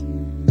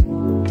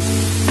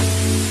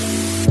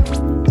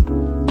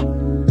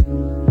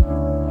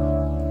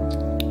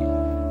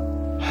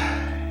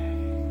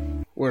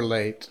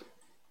late.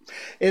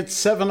 It's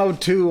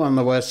 7:02 on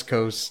the West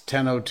Coast,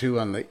 10:02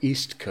 on the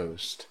East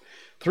Coast,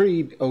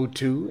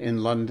 3:02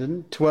 in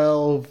London,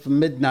 12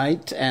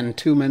 midnight and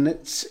 2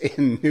 minutes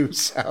in New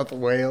South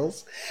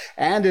Wales,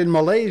 and in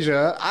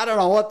Malaysia, I don't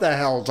know what the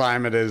hell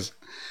time it is.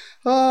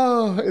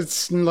 Oh,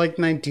 it's like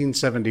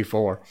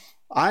 1974.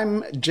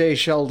 I'm Jay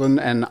Sheldon,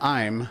 and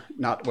I'm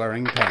not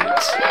wearing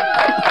pants.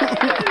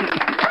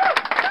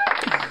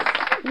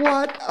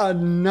 What a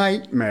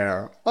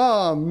nightmare.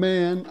 Oh,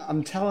 man,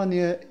 I'm telling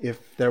you,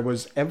 if there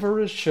was ever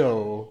a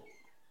show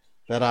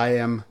that I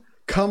am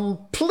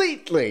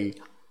completely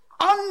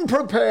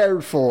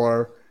unprepared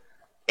for,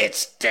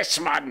 it's this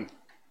one.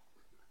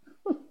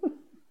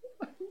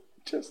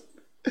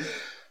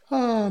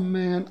 Oh,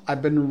 man,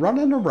 I've been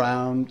running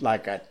around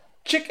like a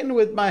chicken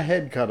with my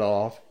head cut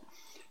off,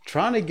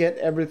 trying to get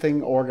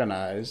everything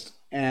organized,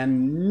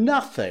 and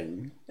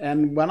nothing,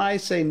 and when I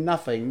say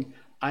nothing,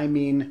 I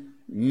mean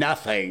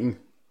nothing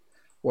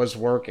was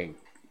working.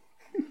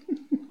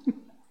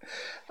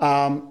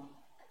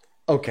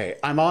 Okay,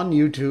 I'm on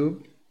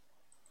YouTube.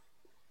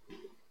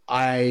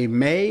 I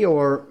may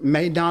or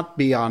may not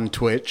be on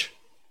Twitch.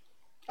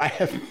 I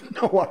have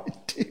no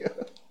idea.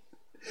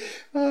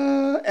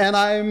 And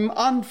I'm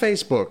on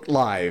Facebook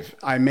Live.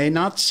 I may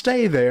not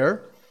stay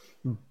there,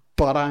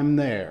 but I'm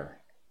there.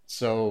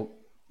 So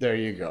there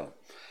you go.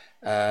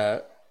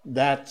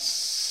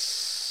 That's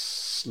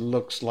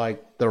looks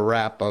like the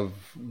wrap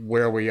of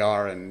where we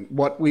are and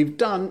what we've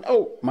done.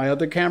 Oh, my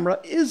other camera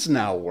is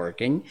now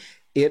working.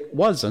 It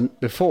wasn't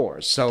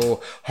before.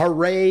 So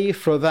hooray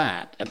for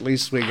that. At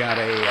least we got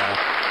a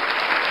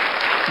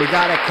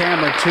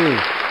camera too.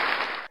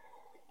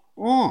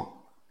 Oh.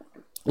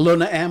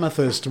 Luna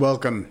Amethyst,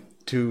 welcome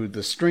to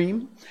the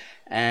stream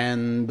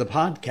and the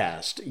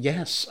podcast.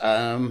 Yes,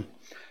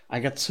 I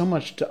got so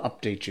much to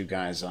update you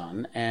guys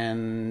on,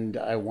 and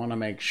I want to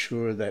make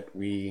sure that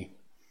we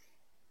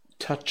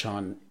touch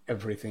on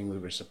everything we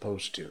were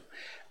supposed to.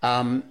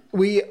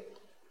 We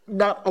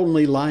not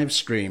only live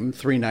stream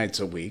 3 nights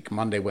a week,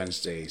 Monday,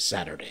 Wednesday,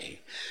 Saturday,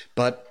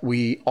 but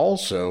we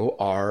also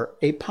are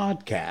a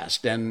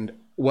podcast. And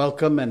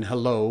welcome and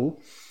hello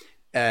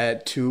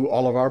to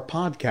all of our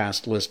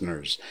podcast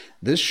listeners.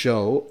 This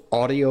show,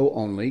 audio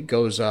only,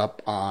 goes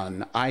up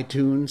on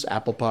iTunes,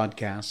 Apple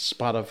Podcasts,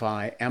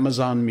 Spotify,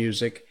 Amazon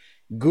Music,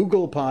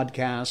 Google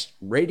Podcasts,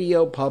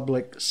 Radio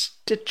Public,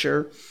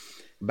 Stitcher.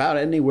 About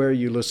anywhere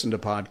you listen to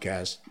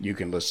podcasts, you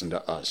can listen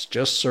to us.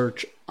 Just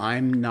search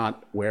I'm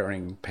Not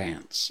Wearing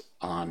Pants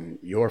on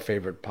your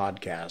favorite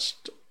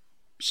podcast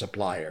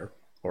supplier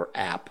or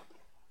app,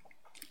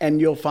 and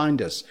you'll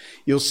find us.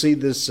 You'll see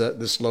this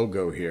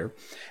logo here.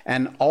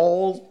 And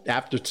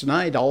after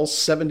tonight, all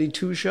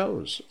 72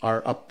 shows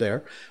are up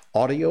there,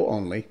 audio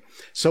only.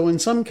 So in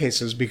some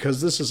cases,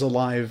 because this is a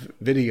live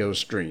video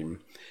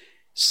stream,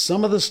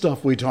 some of the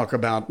stuff we talk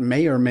about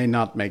may or may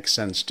not make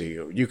sense to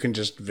you. You can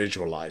just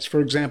visualize. For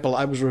example,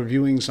 I was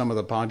reviewing some of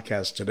the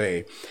podcasts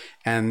today,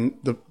 and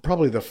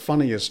probably the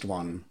funniest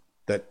one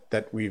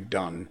that we've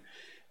done,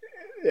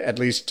 at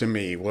least to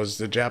me, was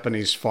the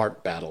Japanese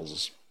fart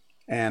battles.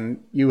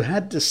 And you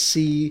had to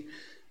see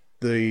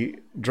the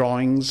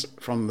drawings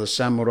from the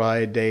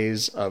samurai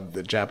days of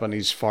the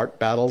Japanese fart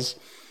battles.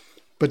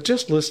 But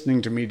just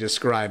listening to me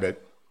describe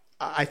it,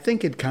 I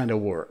think it kind of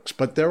works,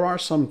 but there are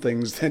some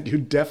things that you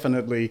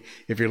definitely,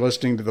 if you're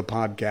listening to the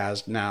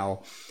podcast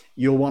now,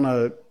 you'll want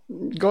to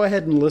go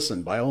ahead and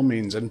listen by all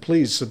means. And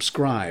please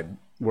subscribe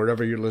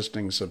wherever you're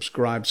listening.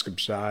 Subscribe.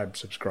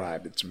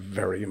 It's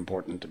very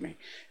important to me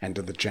and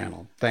to the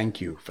channel. Thank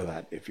you for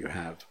that if you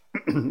have.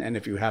 And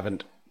if you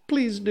haven't,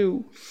 please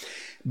do.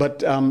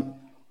 But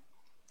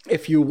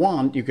if you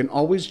want, you can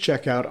always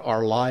check out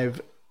our live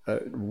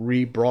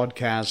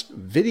rebroadcast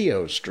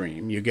video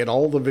stream. You get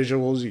all the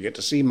visuals, you get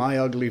to see my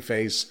ugly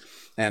face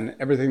and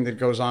everything that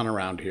goes on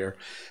around here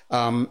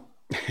on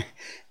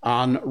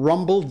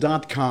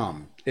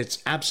rumble.com.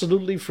 It's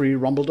absolutely free.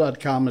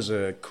 Rumble.com is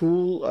a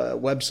cool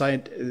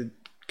website,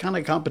 kind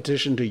of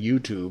competition to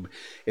YouTube.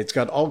 It's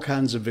got all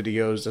kinds of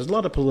videos. There's a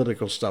lot of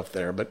political stuff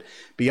there, but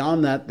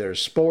beyond that,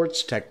 there's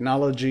sports,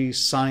 technology,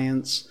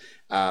 science,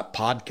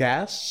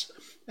 podcasts,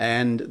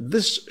 and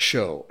this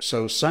show.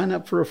 So sign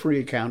up for a free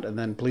account and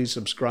then please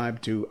subscribe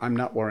to I'm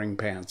Not Wearing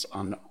Pants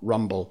on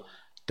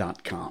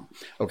rumble.com.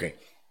 Okay,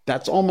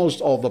 that's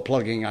almost all the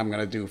plugging I'm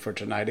going to do for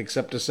tonight,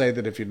 except to say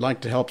that if you'd like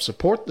to help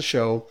support the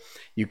show,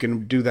 you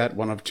can do that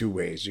one of two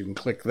ways. You can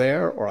click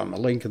there or on the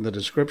link in the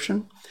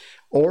description,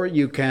 or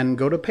you can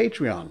go to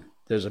Patreon.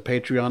 There's a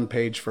Patreon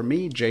page for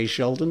me, Jay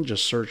Sheldon.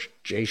 Just search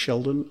Jay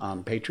Sheldon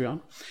on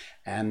Patreon.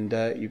 And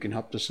you can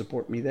help to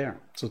support me there.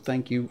 So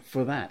thank you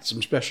for that.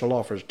 Some special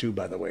offers too,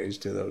 by the way,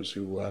 to those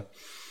who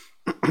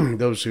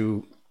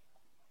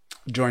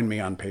join me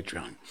on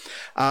Patreon.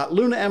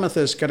 Luna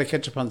Amethyst, got to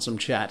catch up on some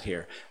chat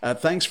here.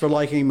 Thanks for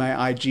liking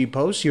my IG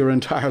post. You're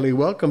entirely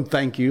welcome.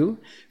 Thank you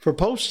for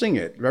posting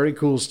it. Very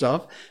cool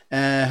stuff.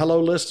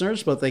 Hello,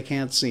 listeners, but they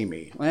can't see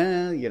me.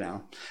 Well, you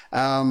know,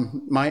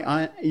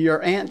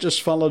 your aunt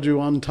just followed you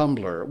on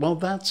Tumblr. Well,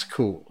 that's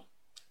cool.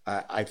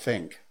 I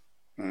think.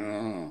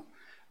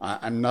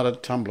 I'm not a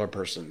Tumblr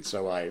person,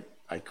 so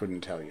I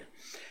couldn't tell you.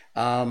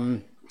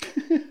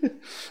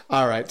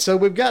 All right, so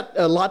we've got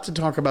a lot to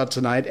talk about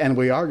tonight, and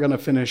we are going to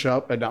finish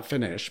up, not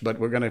finish, but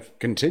we're going to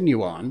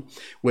continue on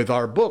with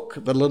our book,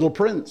 The Little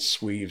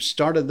Prince. We've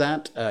started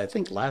that, I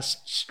think,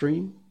 last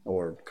stream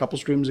or a couple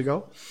streams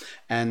ago,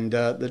 and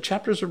the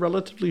chapters are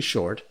relatively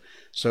short,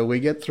 so we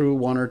get through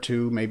one or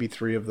two, maybe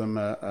three of them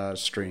a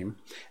stream,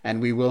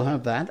 and we will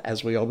have that,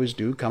 as we always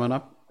do, coming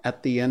up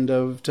at the end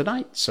of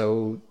tonight,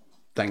 so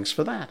thanks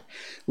for that.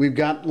 We've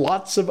got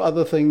lots of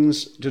other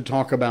things to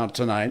talk about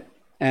tonight,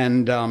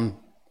 and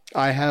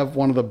I have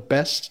one of the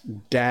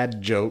best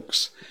dad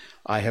jokes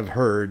I have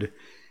heard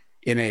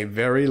in a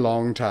very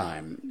long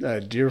time.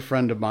 A dear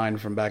friend of mine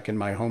from back in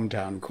my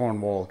hometown,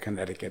 Cornwall,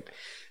 Connecticut,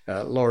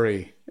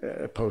 Lori,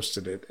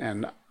 posted it,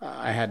 and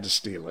I had to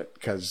steal it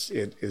because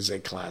it is a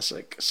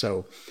classic.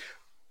 So,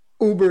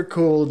 uber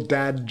cool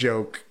dad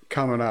joke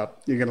coming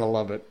up. You're going to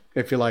love it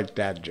if you like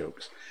dad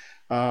jokes.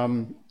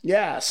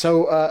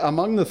 So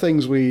among the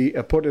things we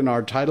put in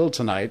our title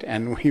tonight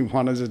and we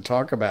wanted to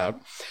talk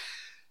about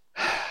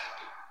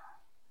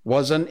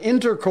was an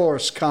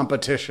intercourse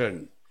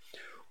competition.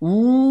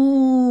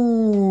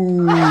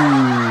 Ooh,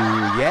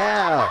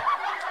 yeah.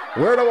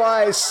 Where do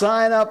I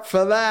sign up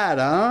for that,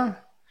 huh?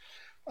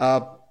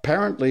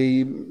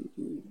 Apparently,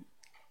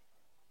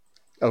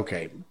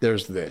 okay,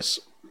 there's this.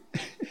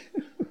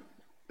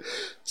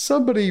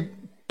 Somebody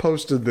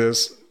posted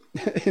this.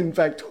 In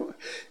fact,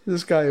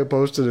 this guy who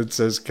posted it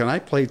says, "Can I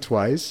play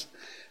twice?"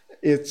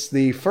 It's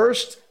the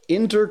first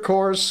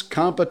intercourse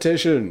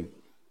competition.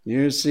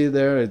 You see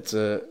there, it's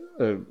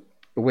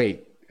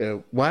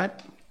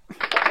what?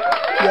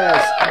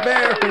 Yes,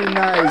 very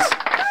nice.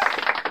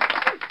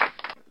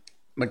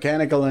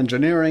 Mechanical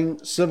engineering,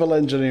 civil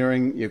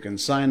engineering, you can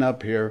sign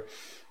up here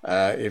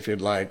if you'd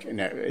like.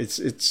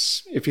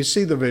 It's if you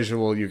see the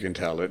visual, you can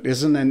tell it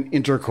isn't an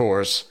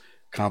intercourse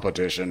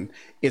competition.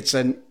 It's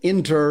an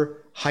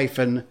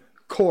inter-course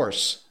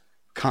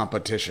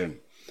competition.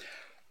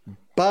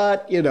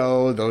 But, you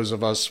know, those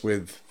of us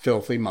with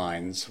filthy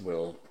minds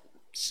will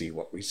see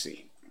what we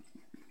see.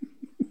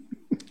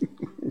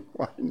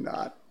 Why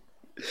not?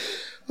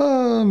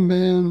 Oh,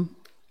 man.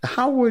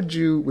 How would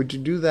you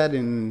do that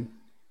in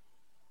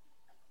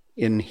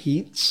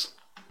heats?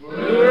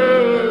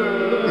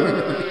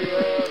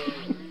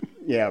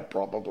 Yeah,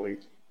 probably.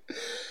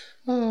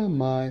 Oh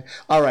my.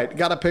 All right,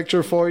 got a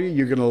picture for you.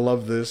 You're going to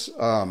love this.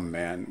 Oh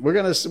man. We're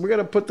going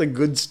to put the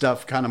good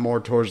stuff kind of more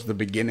towards the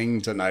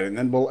beginning tonight, and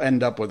then we'll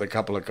end up with a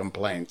couple of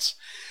complaints.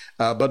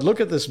 But look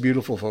at this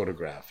beautiful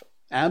photograph.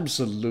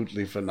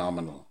 Absolutely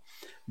phenomenal.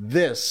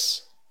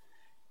 This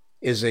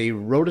is a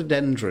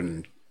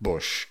rhododendron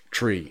bush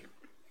tree.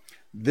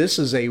 This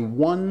is a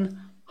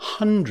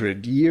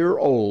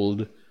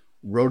 100-year-old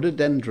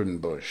rhododendron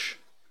bush.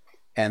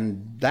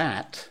 And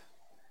that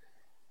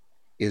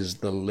is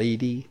the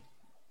lady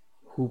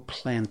who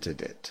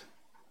planted it.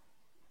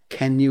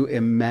 Can you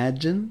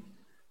imagine?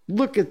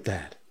 Look at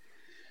that.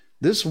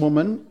 This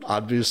woman,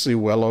 obviously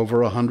well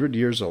over 100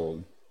 years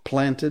old,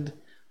 planted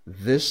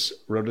this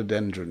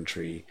rhododendron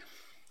tree.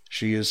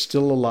 She is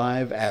still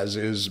alive, as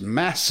is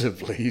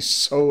massively,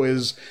 so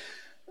is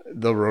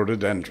the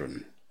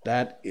rhododendron.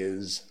 That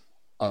is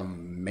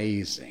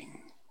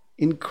amazing.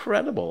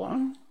 Incredible,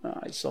 huh?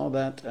 I saw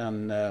that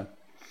on a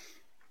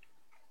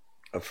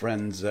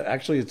friend's,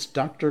 actually it's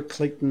Dr.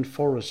 Clayton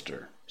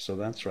Forrester. So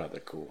that's rather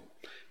cool.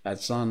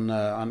 That's on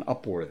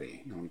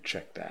Upworthy. I'll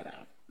check that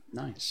out.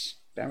 Nice.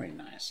 Very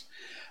nice.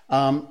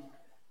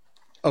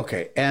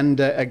 Okay,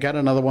 and I got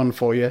another one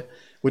for you,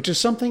 which is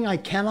something I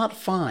cannot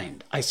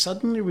find. I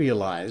suddenly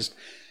realized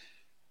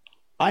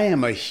I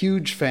am a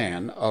huge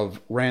fan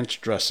of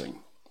ranch dressing.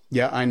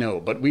 Yeah, I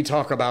know, but we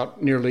talk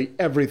about nearly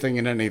everything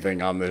and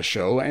anything on this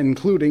show,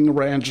 including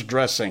ranch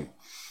dressing.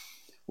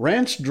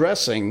 Ranch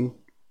dressing,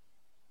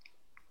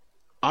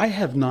 I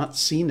have not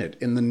seen it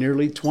in the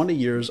nearly 20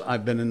 years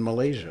I've been in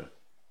Malaysia.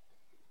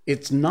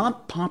 It's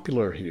not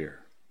popular here,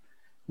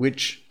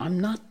 which I'm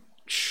not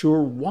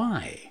sure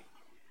why.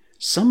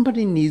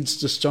 Somebody needs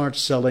to start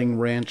selling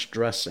ranch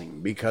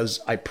dressing, because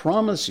I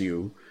promise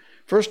you,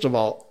 first of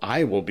all,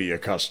 I will be a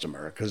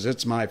customer because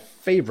it's my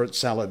favorite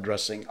salad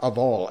dressing of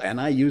all,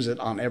 and I use it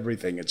on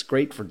everything. It's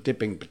great for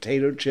dipping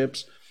potato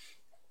chips,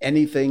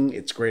 anything.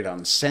 It's great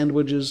on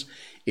sandwiches.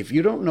 If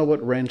you don't know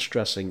what ranch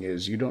dressing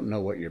is, you don't know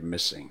what you're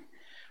missing.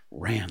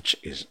 Ranch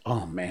is,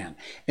 oh man.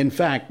 In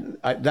fact,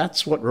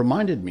 that's what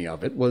reminded me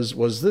of it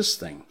was this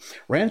thing.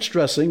 Ranch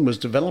dressing was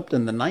developed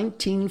in the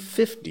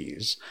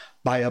 1950s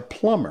by a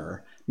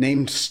plumber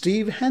named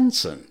Steve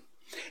Henson.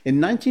 In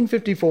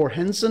 1954,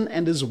 Henson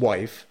and his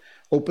wife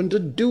opened a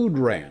Dude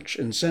Ranch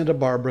in Santa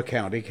Barbara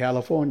County,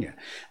 California.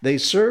 They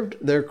served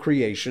their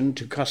creation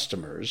to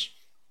customers,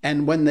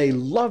 and when they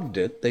loved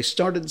it, they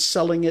started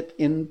selling it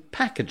in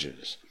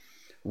packages.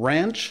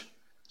 Ranch,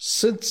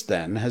 since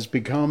then, has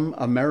become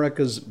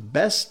America's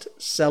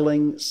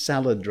best-selling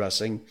salad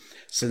dressing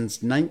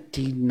since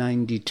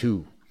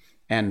 1992.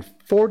 And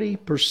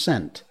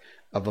 40%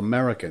 of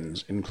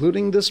Americans,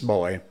 including this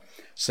boy,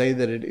 say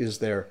that it is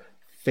their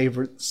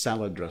favorite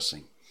salad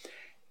dressing.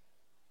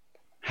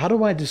 How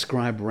do I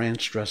describe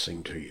ranch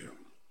dressing to you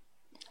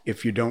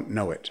if you don't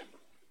know it?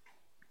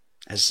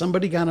 Has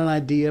somebody got an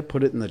idea?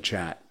 Put it in the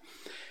chat.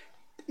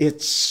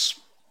 It's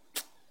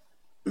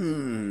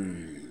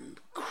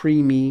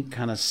creamy,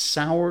 kind of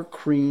sour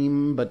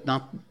cream, but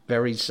not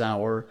very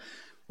sour,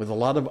 with a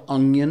lot of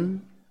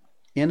onion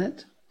in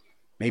it,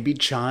 maybe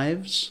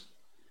chives,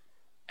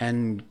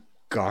 and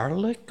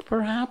garlic,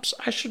 perhaps?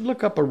 I should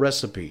look up a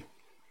recipe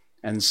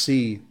and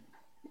see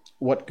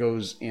what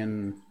goes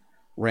in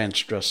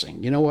ranch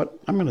dressing. You know what?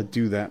 I'm going to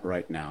do that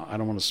right now. I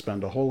don't want to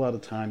spend a whole lot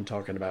of time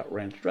talking about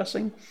ranch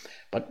dressing,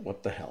 but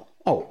what the hell?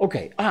 Oh,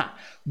 okay.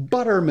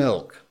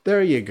 Buttermilk.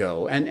 There you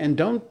go. And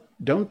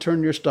don't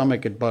turn your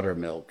stomach at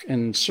buttermilk.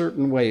 In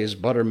certain ways,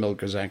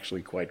 buttermilk is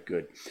actually quite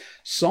good.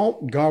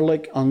 Salt,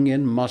 garlic,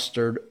 onion,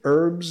 mustard,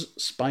 herbs,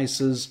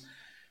 spices,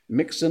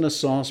 mixed in a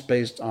sauce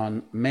based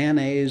on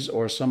mayonnaise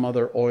or some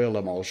other oil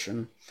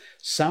emulsion.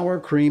 Sour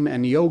cream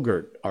and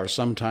yogurt are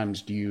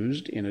sometimes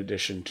used in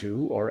addition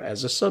to or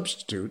as a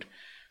substitute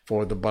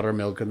for the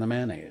buttermilk and the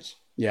mayonnaise.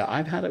 Yeah,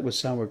 I've had it with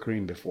sour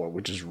cream before,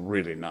 which is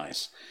really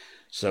nice.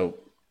 So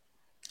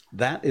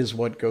that is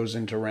what goes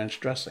into ranch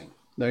dressing.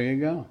 There you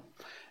go.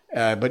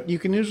 But you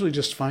can usually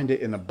just find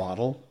it in a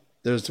bottle.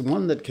 There's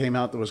one that came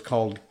out that was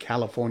called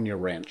California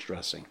Ranch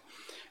Dressing,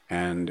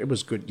 and it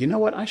was good. You know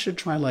what? I should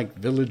try like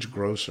Village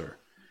Grocer.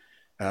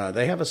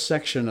 They have a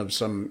section of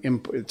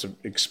it's an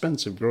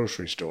expensive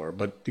grocery store,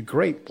 but a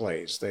great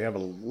place. They have a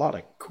lot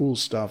of cool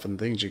stuff and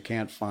things you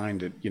can't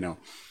find at,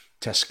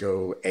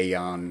 Tesco,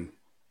 Aeon,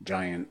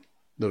 Giant.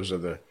 Those are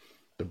the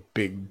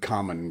big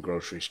common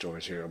grocery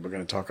stores here. We're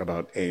going to talk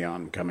about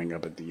Aeon coming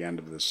up at the end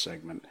of this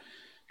segment.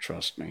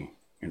 Trust me,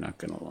 you're not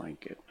going to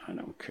like it. I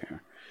don't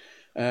care.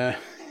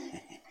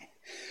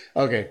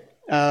 Okay,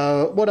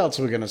 what else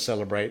are we going to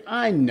celebrate?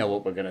 I know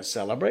what we're going to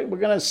celebrate. We're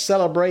going to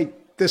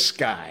celebrate this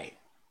guy.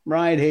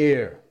 Right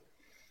here.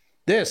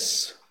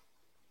 This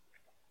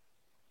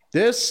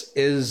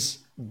is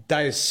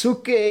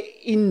Daisuke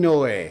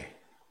Inoue.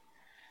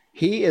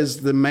 He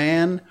is the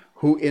man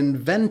who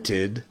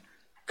invented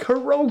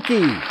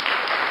karaoke.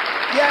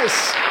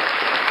 Yes.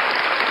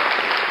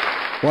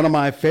 One of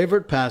my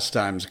favorite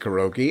pastimes,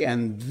 karaoke,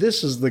 and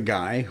this is the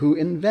guy who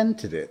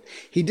invented it.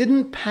 He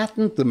didn't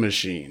patent the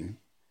machine.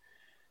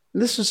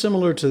 This is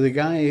similar to the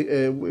guy,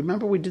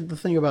 remember we did the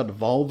thing about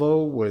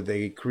Volvo where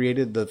they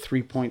created the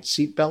 3-point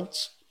seat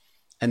belts?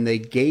 And they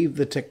gave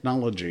the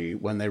technology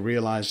when they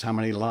realized how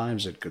many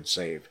lives it could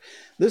save.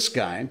 This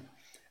guy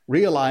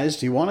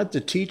realized he wanted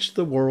to teach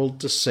the world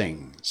to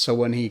sing. So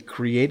when he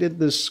created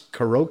this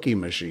karaoke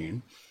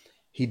machine,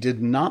 he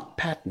did not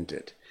patent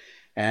it.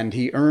 And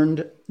he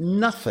earned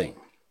nothing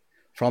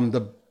from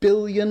the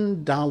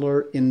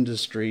billion-dollar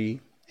industry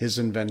his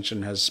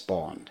invention has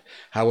spawned.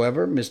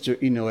 However, Mr.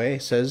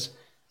 Inoue says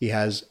he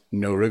has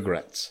no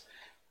regrets.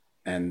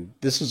 And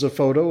this is a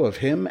photo of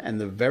him and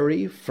the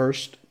very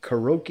first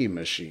karaoke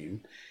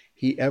machine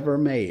he ever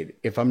made.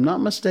 If I'm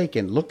not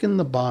mistaken, look in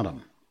the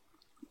bottom.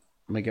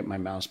 Let me get my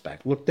mouse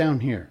back. Look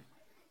down here.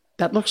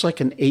 That looks like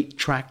an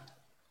 8-track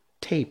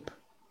tape,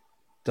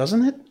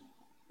 doesn't it?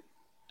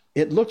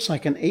 It looks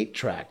like an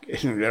 8-track.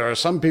 There are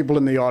some people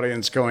in the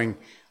audience going,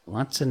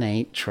 what's an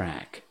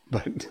 8-track?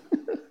 But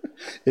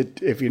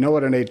if you know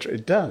what an 8-track,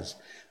 it does.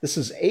 This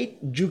is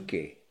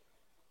 8-juke,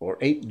 or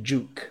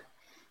 8-juke.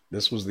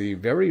 This was the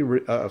very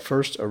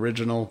first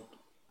original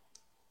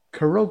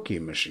karaoke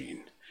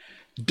machine.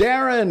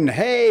 Darren,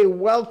 hey,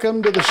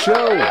 welcome to the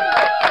show.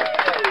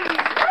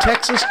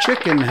 Texas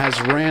chicken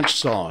has ranch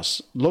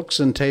sauce. Looks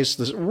and tastes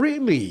this.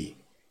 Really?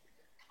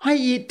 I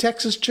eat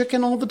Texas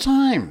chicken all the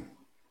time.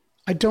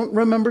 I don't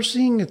remember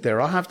seeing it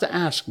there. I'll have to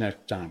ask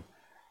next time.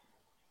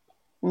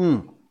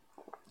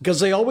 Because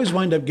they always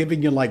wind up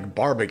giving you like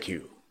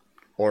barbecue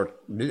or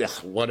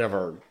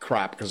whatever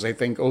crap because they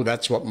think, oh,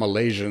 that's what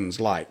Malaysians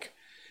like.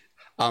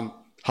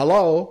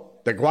 Hello,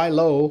 the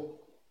guaylo,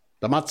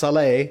 the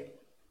matzale.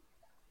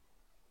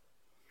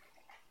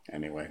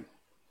 Anyway,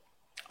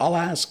 I'll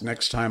ask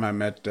next time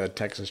I'm at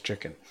Texas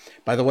Chicken.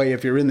 By the way,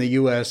 if you're in the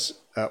U.S.,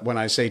 when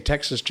I say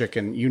Texas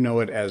Chicken, you know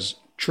it as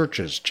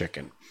Church's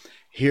Chicken.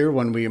 Here,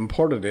 when we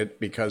imported it,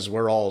 because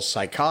we're all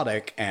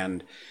psychotic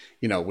and,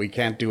 we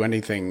can't do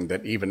anything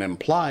that even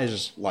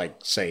implies, like,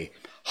 say,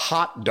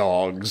 hot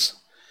dogs,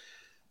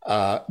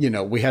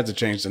 we had to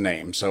change the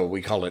name. So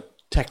we call it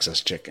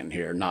Texas Chicken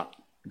here, not,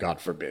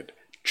 God forbid,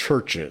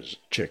 Church's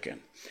Chicken.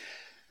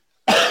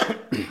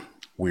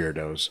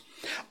 Weirdos.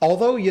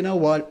 Although, you know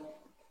what?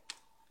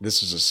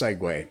 This is a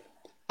segue.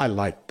 I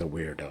like the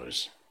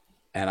weirdos.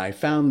 And I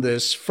found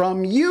this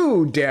from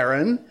you,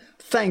 Darren.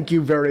 Thank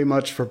you very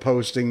much for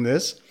posting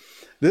this.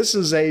 This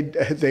is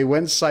they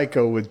went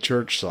psycho with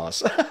church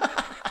sauce.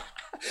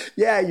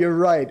 Yeah, you're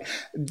right.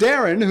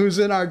 Darren, who's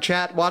in our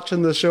chat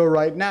watching the show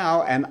right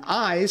now, and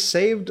I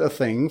saved a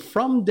thing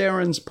from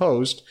Darren's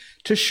post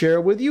to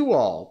share with you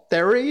all.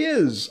 There he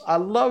is. I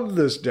love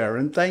this,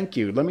 Darren. Thank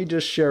you. Let me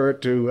just share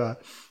it to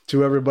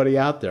everybody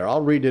out there.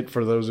 I'll read it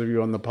for those of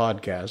you on the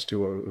podcast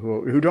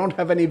who don't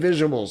have any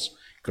visuals.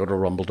 Go to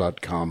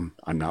rumble.com.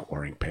 I'm not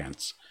wearing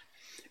pants.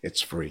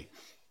 It's free.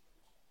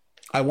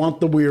 I want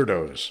the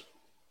weirdos,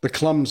 the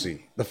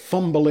clumsy, the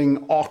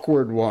fumbling,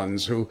 awkward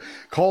ones who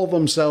call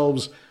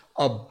themselves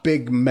a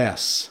big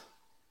mess.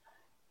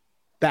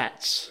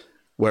 That's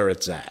where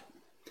it's at.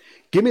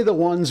 Give me the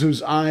ones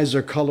whose eyes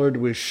are colored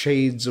with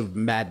shades of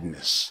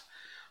madness.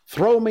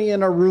 Throw me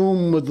in a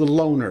room with the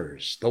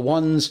loners, the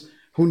ones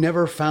who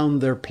never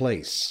found their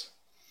place.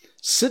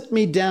 Sit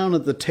me down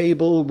at the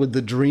table with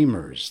the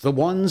dreamers, the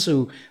ones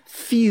who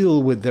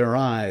feel with their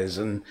eyes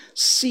and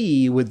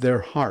see with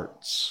their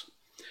hearts.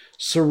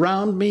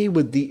 Surround me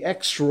with the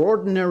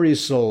extraordinary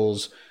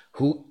souls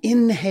who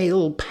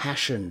inhale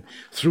passion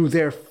through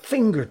their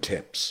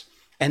fingertips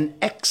and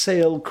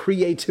exhale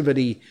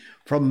creativity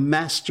from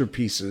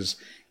masterpieces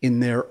in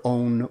their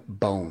own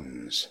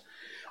bones.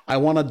 I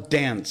want to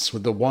dance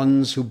with the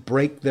ones who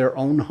break their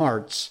own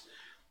hearts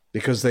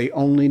because they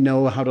only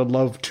know how to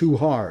love too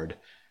hard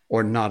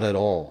or not at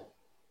all.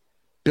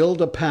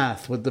 Build a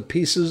path with the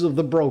pieces of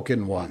the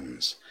broken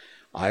ones.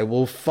 I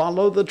will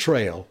follow the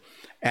trail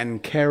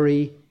and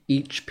carry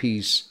each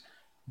piece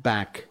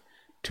back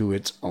to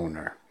its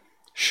owner,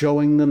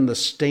 showing them the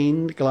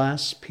stained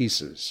glass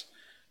pieces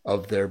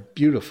of their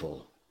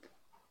beautiful,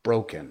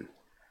 broken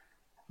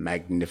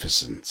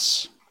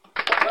magnificence.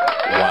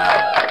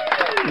 Wow.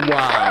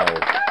 Wow.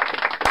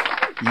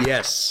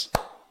 Yes.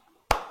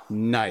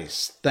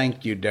 Nice.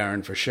 Thank you,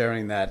 Darren, for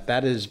sharing that.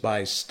 That is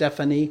by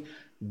Stephanie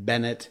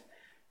Bennett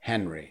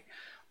Henry.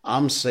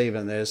 I'm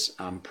saving this,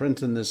 I'm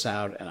printing this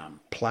out, and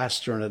I'm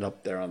plastering it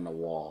up there on the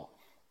wall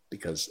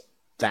because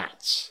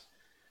that's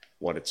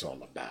what it's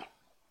all about.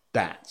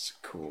 That's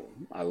cool.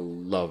 I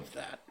love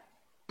that.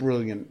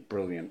 Brilliant,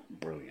 brilliant,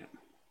 brilliant.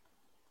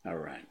 All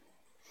right.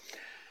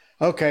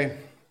 Okay.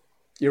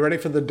 You ready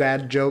for the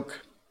dad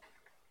joke?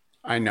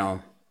 I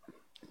know.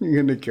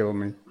 You're going to kill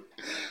me.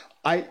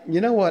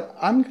 You know what?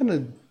 I'm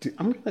going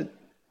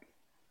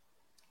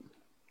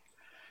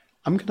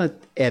to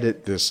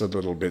edit this a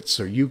little bit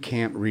so you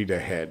can't read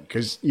ahead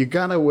because you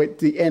got to wait.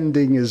 The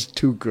ending is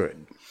too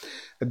good.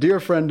 A dear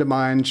friend of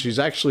mine, she's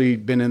actually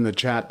been in the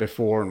chat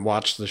before and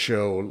watched the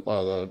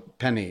show,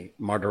 Penny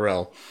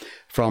Martorell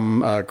from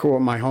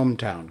my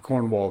hometown,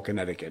 Cornwall,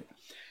 Connecticut.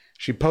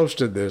 She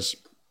posted this.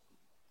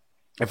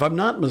 If I'm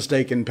not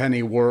mistaken,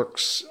 Penny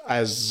works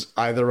as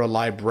either a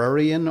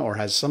librarian or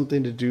has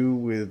something to do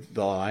with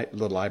the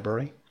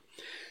library.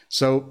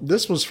 So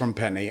this was from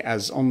Penny,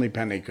 as only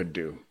Penny could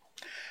do.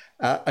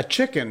 A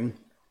chicken,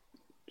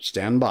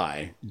 stand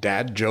by,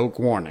 dad joke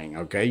warning,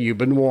 okay? You've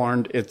been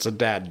warned, it's a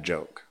dad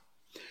joke.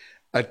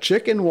 A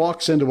chicken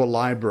walks into a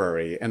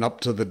library and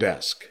up to the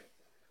desk.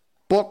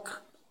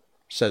 Book,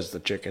 says the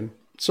chicken.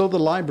 So the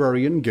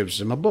librarian gives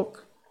him a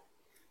book.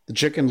 The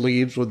chicken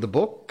leaves with the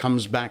book,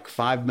 comes back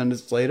 5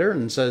 minutes later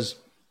and says,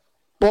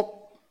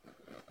 book.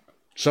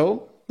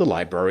 So the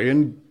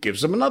librarian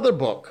gives him another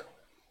book.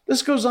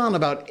 This goes on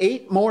about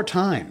 8 more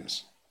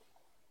times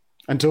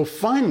until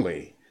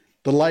finally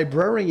the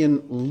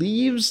librarian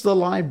leaves the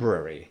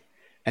library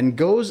and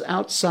goes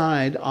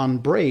outside on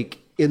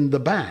break in the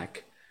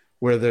back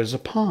where there's a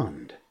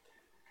pond.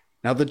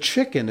 Now the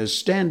chicken is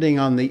standing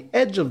on the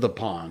edge of the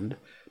pond,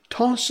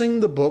 tossing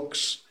the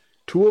books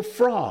to a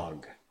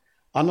frog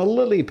on a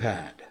lily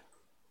pad.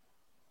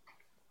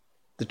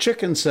 The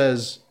chicken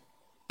says,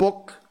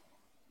 book,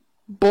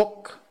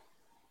 book.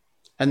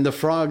 And the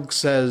frog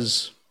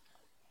says,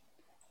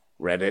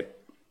 read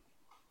it,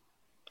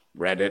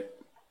 read it.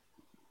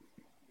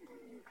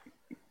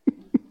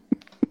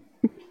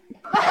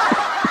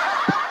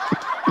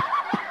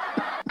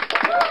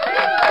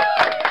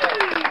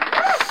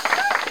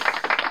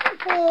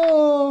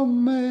 Oh,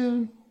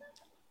 man.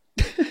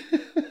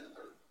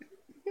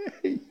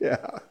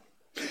 Yeah.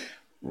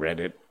 Read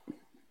it.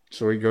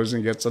 So he goes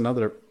and gets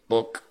another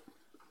book.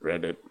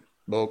 Read it.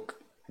 Book.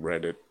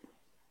 Read it.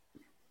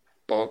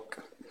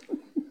 Book.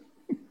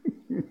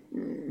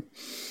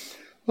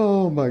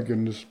 Oh, my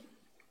goodness.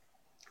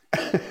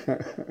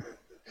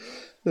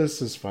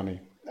 This is funny.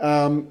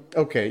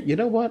 Okay, you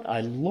know what?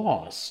 I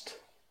lost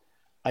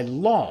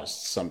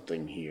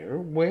something here.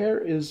 Where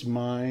is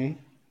my...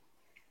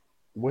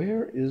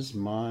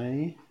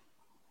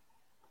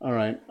 All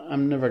right,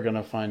 I'm never going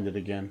to find it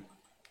again.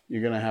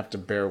 You're going to have to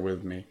bear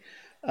with me.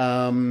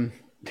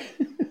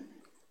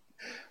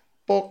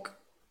 Book.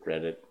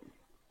 Read it.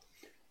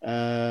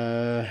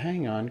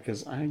 Hang on,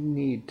 because I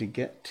need to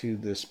get to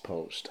this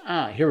post.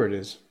 Here it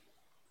is.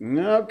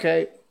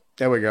 Okay,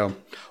 there we go.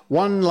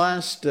 One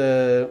last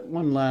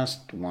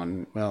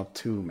one. Well,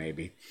 2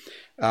 maybe.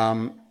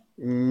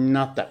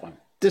 Not that one.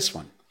 This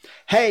one.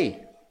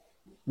 Hey,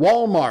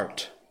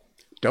 Walmart.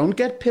 Don't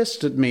get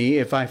pissed at me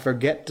if I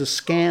forget to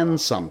scan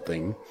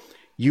something.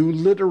 You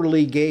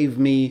literally gave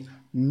me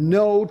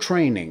no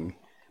training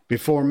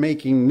before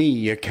making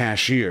me a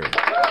cashier.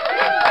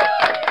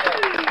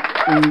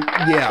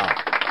 Yeah.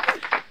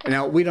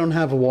 Now, we don't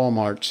have a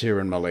Walmart here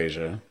in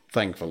Malaysia,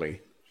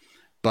 thankfully.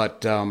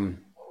 But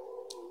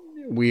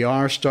we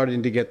are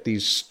starting to get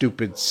these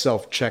stupid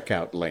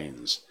self-checkout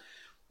lanes.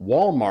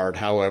 Walmart,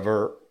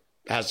 however,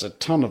 has a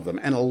ton of them.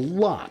 And a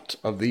lot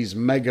of these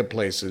mega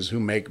places who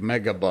make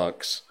mega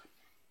bucks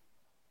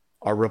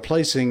are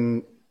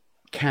replacing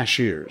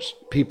cashiers,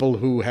 people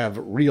who have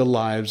real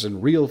lives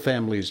and real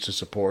families to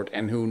support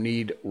and who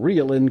need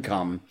real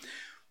income,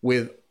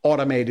 with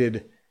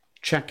automated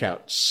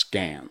checkout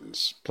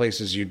scans.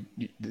 Places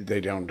they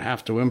don't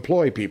have to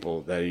employ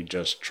people. They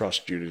just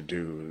trust you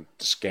to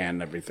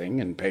scan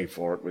everything and pay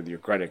for it with your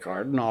credit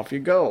card, and off you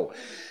go.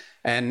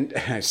 And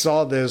I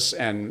saw this,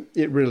 and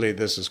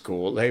this is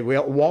cool.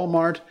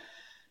 Walmart,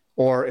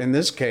 or in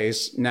this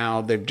case,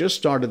 now they've just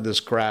started this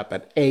crap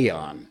at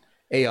Aeon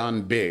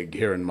Big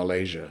here in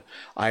Malaysia.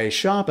 I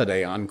shop at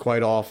Aeon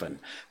quite often,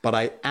 but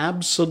I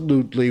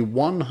absolutely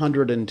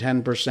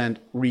 110%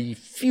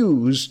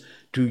 refuse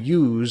to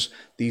use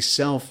the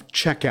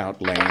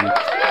self-checkout lane,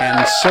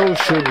 and so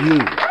should you,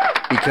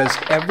 because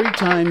every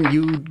time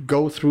you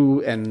go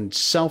through and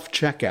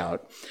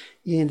self-checkout,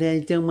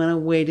 I don't want to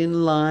wait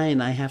in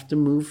line. I have to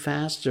move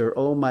faster.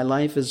 Oh, my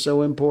life is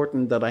so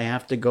important that I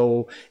have to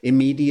go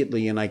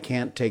immediately and I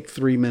can't take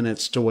 3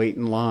 minutes to wait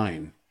in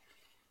line.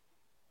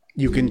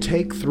 You can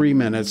take 3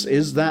 minutes.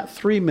 Is that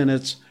 3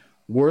 minutes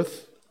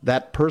worth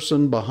that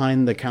person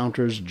behind the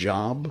counter's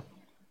job?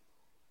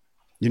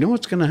 You know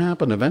what's going to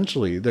happen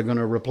eventually? They're going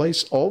to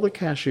replace all the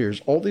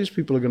cashiers. All these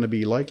people are going to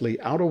be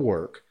likely out of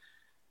work,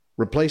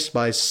 replaced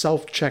by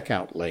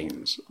self-checkout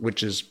lanes,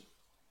 which is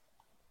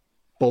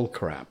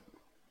bullcrap.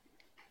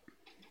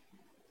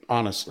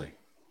 Honestly,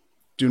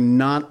 do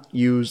not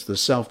use the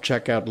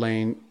self-checkout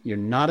lane. You're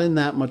not in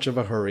that much of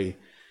a hurry,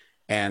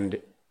 and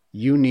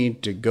you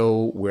need to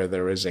go where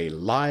there is a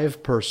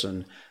live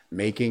person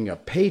making a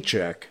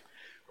paycheck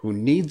who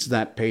needs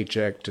that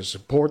paycheck to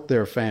support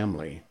their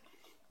family,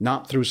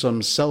 not through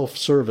some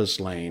self-service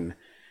lane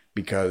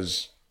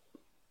because,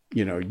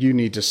 you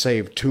need to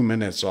save 2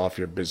 minutes off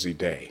your busy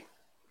day.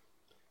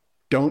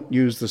 Don't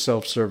use the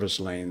self-service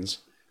lanes.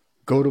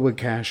 Go to a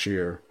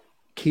cashier,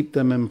 keep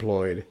them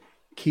employed,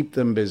 keep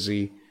them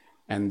busy,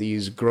 and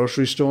these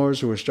grocery stores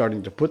who are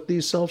starting to put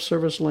these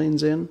self-service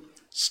lanes in,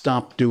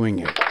 stop doing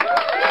it.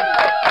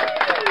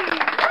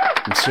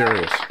 I'm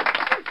serious.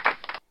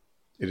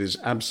 It is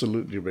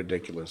absolutely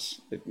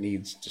ridiculous. It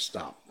needs to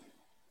stop.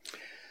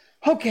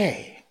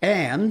 Okay,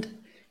 and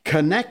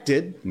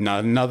connected,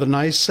 another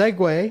nice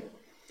segue.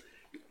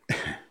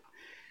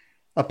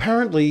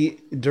 Apparently,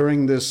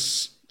 during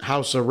this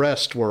house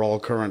arrest we're all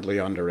currently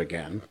under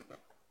again,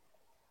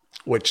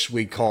 which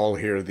we call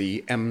here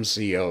the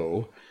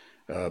MCO,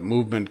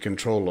 Movement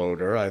Control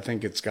Order. I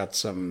think it's got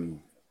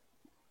some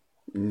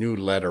new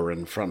letter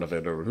in front of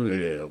it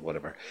or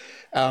whatever.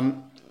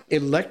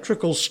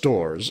 Electrical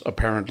stores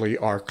apparently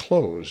are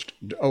closed.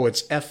 Oh,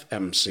 it's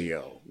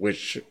FMCO,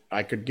 which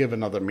I could give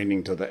another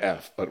meaning to the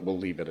F, but we'll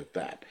leave it at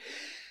that.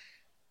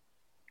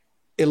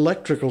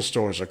 Electrical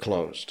stores are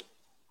closed.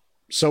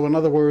 So in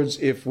other words,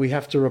 if we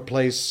have to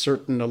replace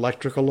certain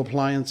electrical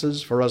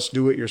appliances for us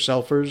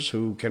do-it-yourselfers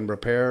who can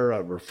repair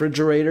a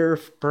refrigerator,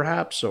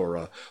 perhaps, or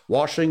a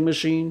washing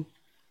machine,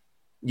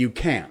 you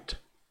can't,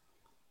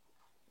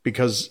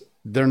 because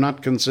they're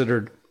not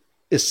considered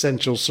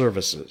essential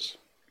services.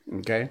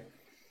 Okay?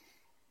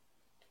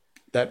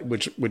 That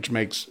which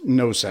makes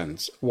no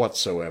sense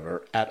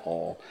whatsoever at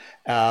all.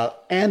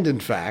 And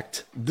in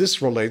fact,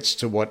 this relates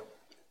to what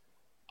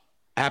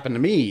happened to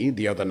me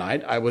the other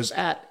night. I was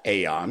at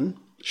Aeon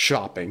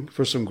shopping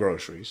for some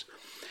groceries,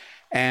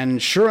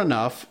 and sure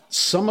enough,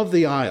 some of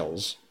the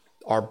aisles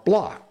are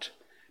blocked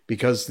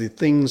because the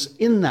things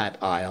in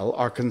that aisle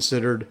are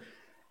considered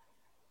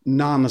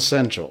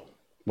non-essential.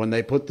 When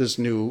they put this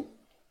new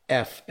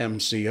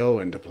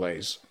FMCO into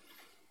place,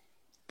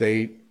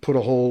 they put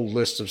a whole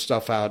list of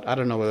stuff out. I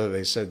don't know whether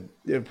they said,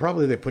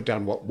 probably they put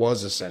down what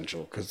was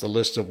essential, because the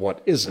list of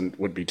what isn't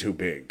would be too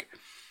big.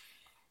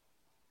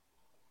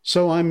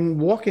 So I'm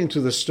walking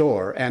to the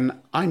store and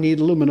I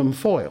need aluminum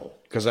foil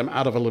because I'm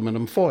out of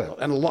aluminum foil.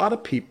 And a lot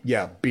of people,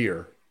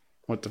 beer.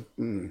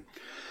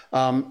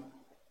 A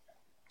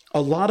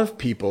lot of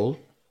people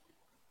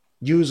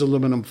use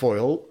aluminum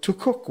foil to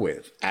cook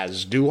with,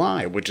 as do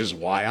I, which is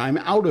why I'm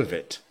out of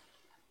it.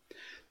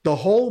 The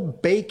whole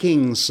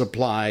baking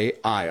supply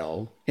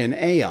aisle in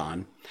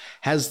Aeon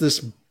has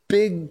this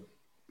big,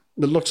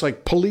 that looks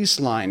like police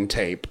line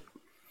tape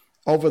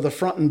over the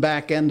front and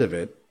back end of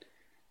it.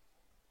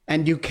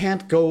 And you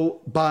can't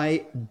go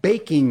buy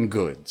baking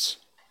goods.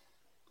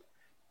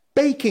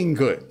 Baking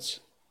goods.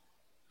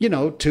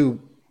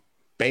 To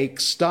bake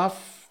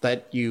stuff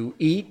that you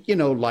eat,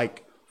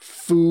 like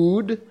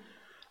food.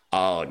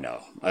 Oh,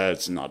 no,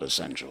 it's not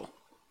essential.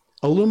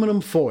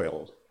 Aluminum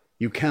foil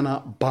you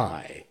cannot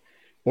buy,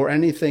 or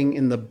anything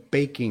in the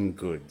baking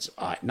goods.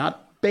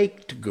 Not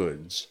baked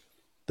goods.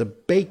 The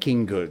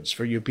baking goods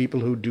for you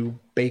people who do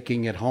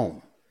baking at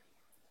home,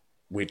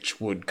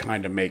 which would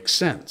kind of make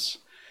sense.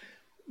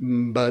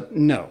 But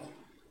no,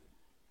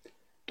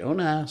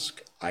 don't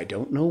ask. I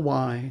don't know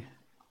why.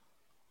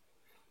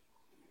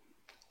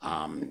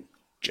 I'm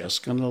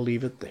just going to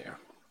leave it there.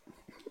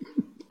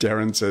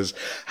 Darren says,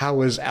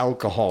 how is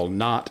alcohol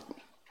not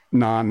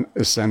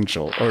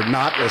non-essential or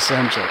not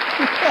essential?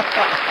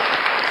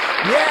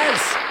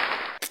 Yes!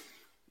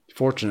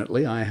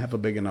 Fortunately, I have a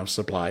big enough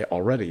supply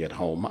already at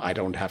home. I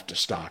don't have to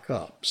stock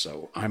up,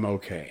 so I'm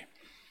okay.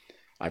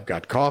 I've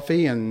got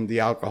coffee and the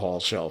alcohol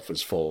shelf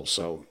is full,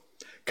 so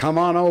come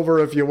on over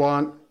if you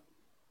want.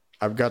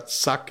 I've got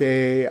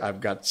sake,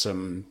 I've got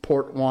some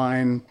port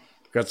wine,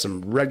 I've got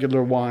some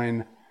regular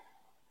wine.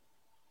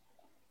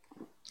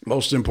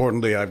 Most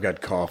importantly, I've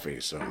got coffee,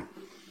 so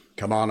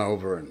come on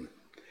over and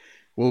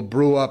we'll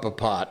brew up a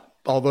pot.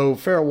 Although,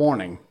 fair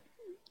warning,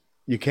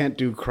 you can't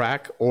do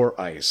crack or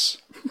ice.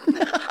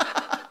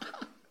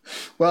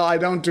 Well, I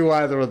don't do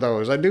either of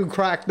those. I do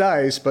cracked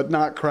ice, but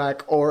not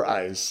crack or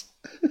ice.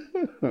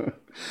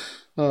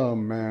 Oh,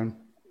 man.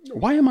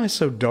 Why am I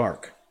so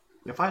dark?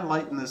 If I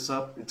lighten this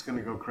up, it's going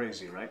to go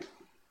crazy, right?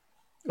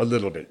 A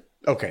little bit.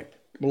 Okay,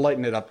 we'll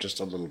lighten it up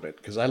just a little bit,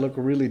 because I look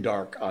really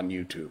dark on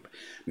YouTube.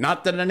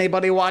 Not that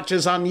anybody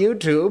watches on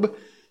YouTube,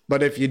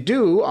 but if you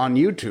do on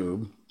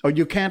YouTube,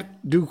 you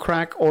can't do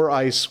crack or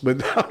ice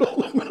without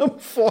aluminum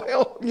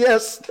foil.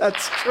 Yes,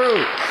 that's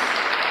true.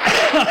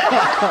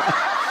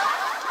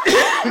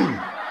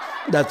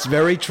 That's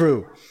very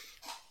true.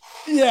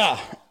 Yeah,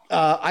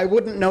 I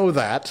wouldn't know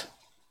that,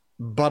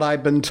 but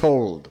I've been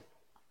told.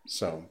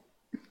 So,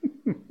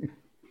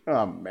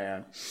 oh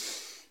man,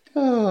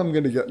 I'm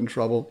gonna get in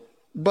trouble,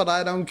 but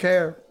I don't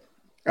care.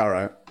 All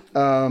right.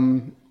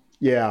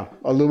 Yeah,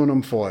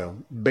 aluminum foil,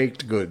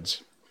 baked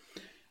goods.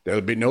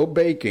 There'll be no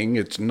baking.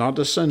 It's not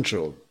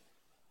essential.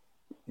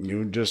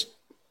 You just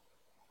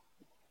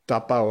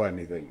tapao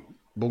anything.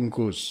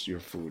 Bungkus your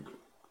food.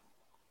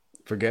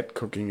 Forget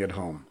cooking at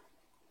home.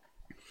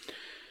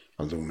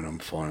 Aluminum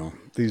foil.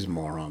 These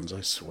morons,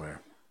 I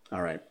swear.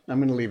 All right, I'm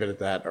going to leave it at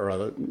that, or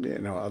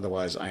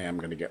otherwise I am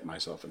going to get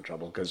myself in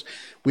trouble, because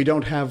we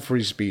don't have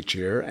free speech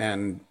here,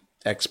 and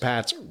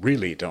expats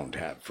really don't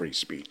have free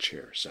speech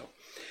here. So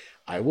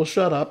I will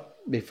shut up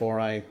before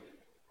I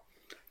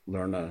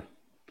learn a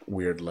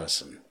weird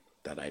lesson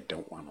that I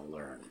don't want to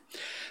learn.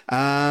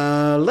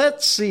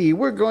 Let's see.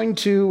 We're going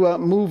to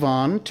move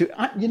on to...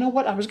 you know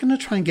what? I was going to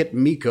try and get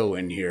Miko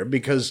in here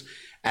because,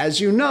 as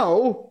you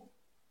know,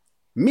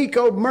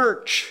 Miko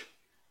merch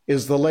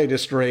is the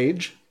latest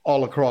rage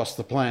all across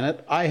the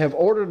planet. I have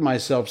ordered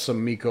myself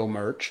some Miko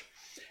merch,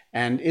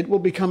 and it will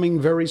be coming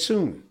very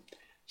soon.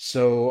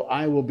 So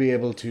I will be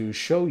able to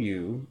show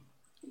you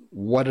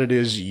what it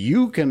is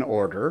you can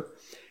order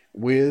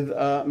with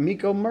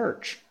Miko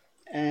merch.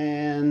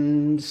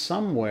 And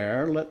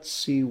somewhere, let's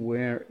see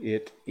where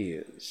it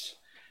is.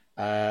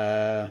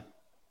 Okay,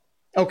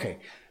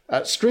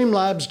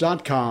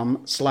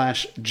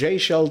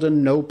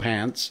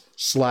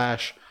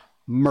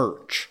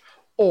 streamlabs.com/JSheldonNoPants/merch,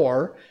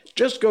 or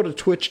just go to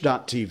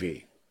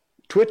twitch.tv.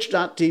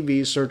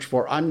 Twitch.tv, search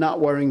for I'm Not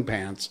Wearing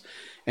Pants,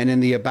 and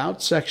in the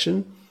About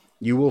section,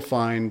 you will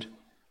find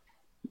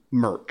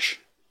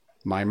merch,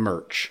 my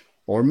merch,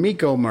 or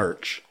Miko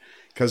merch,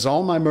 because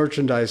all my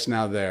merchandise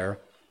now there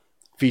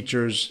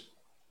features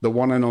the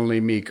one and only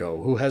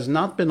Miko, who has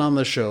not been on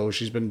the show.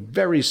 She's been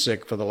very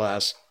sick for the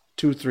last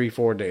 2, 3,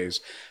 4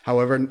 days.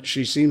 However,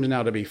 she seems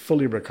now to be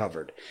fully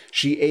recovered.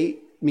 She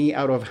ate me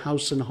out of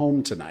house and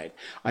home tonight.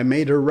 I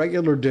made her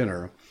regular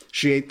dinner.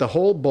 She ate the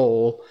whole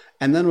bowl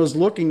and then was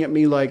looking at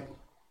me like,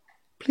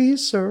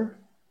 "Please, sir,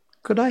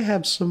 could I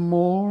have some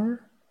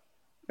more?"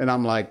 And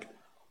I'm like,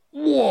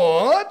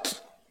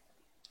 "What?"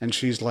 And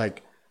she's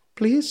like,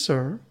 "Please,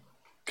 sir,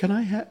 can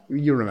I have..."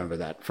 You remember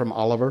that from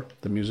Oliver,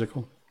 the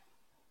musical?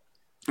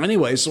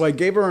 Anyway, so I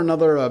gave her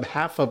another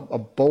half a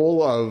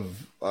bowl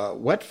of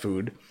wet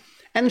food,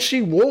 and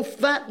she wolfed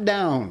that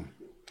down.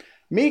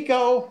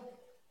 Miko,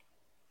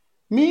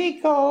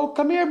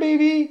 come here,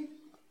 baby.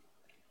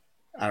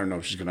 I don't know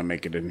if she's going to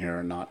make it in here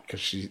or not,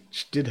 because she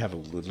did have a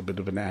little bit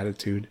of an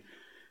attitude,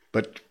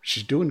 but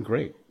she's doing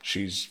great.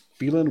 She's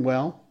feeling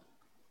well.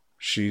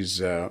 She's,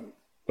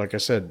 like I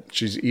said,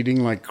 she's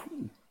eating like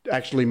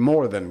actually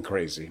more than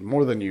crazy,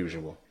 more than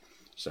usual.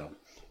 So,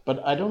 but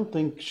I don't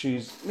think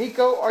she's...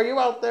 Miko, are you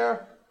out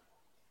there?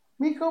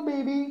 Miko,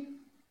 baby.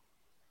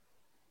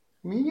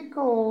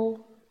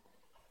 Miko.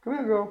 Come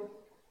here, girl.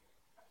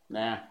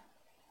 Nah.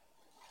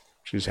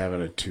 She's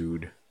having a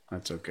tood.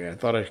 That's okay. I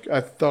thought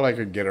I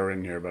could get her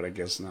in here, but I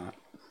guess not.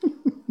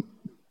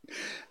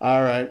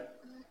 All right.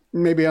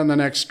 Maybe on the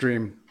next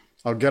stream,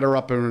 I'll get her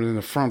up in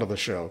the front of the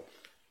show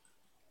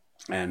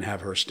and have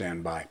her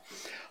stand by.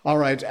 All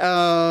right.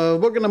 We're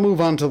going to move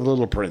on to The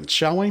Little Prince,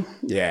 shall we?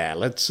 Yeah.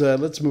 Let's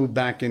move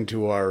back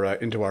into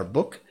our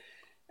book.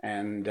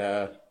 And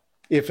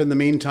if in the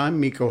meantime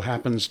Miko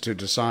happens to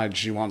decide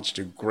she wants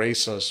to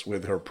grace us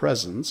with her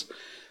presence,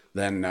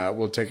 then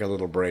we'll take a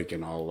little break,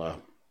 and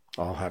I'll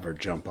have her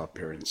jump up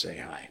here and say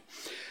hi.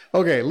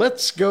 Okay,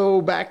 let's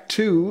go back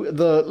to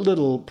The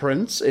Little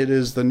Prince. It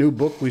is the new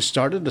book we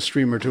started a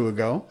stream or two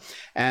ago.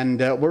 And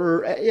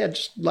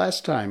just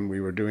last time we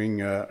were doing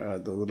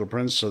The Little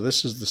Prince, so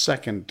this is the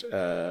second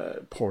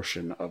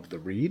portion of the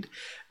read.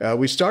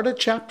 We start at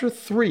chapter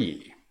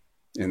 3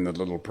 in The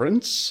Little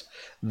Prince.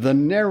 The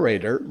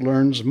narrator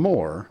learns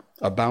more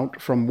about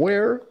from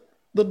where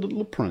the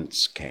little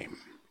prince came.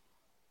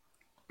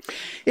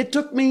 It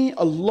took me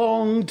a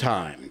long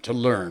time to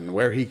learn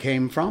where he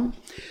came from.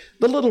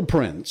 The little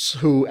prince,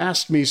 who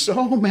asked me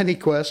so many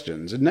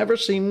questions, never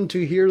seemed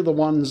to hear the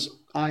ones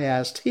I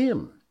asked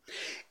him.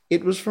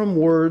 It was from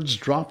words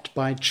dropped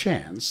by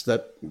chance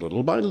that,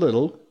 little by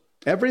little,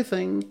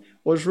 everything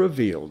was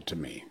revealed to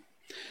me.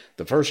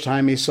 The first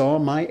time he saw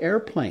my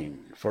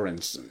airplane, for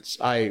instance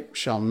 — I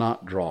shall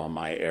not draw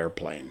my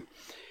airplane.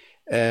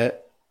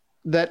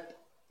 That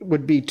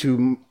would be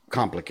too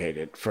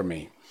complicated for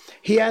me.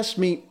 He asked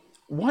me,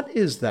 "What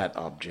is that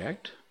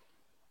object?"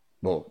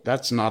 "Well,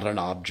 that's not an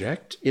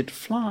object. It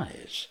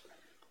flies."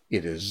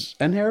 "It is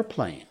an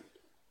airplane."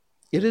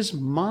 "It is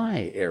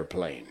my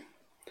airplane."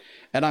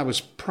 And I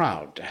was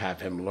proud to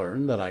have him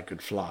learn that I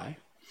could fly.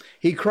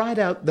 He cried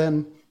out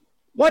then,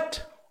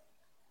 "What?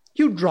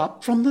 You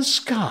dropped from the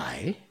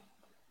sky?"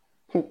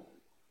 "Oh,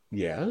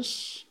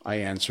 yes," I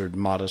answered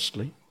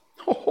modestly.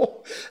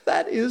 "Oh,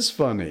 that is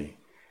funny."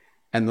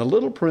 And the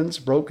little prince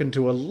broke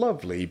into a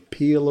lovely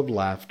peal of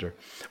laughter,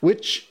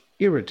 which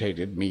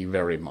irritated me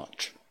very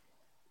much.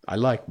 I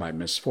like my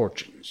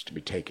misfortunes to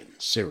be taken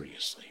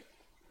seriously.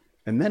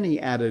 And then he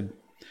added,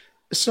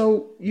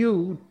 "So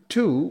you,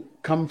 too,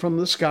 come from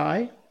the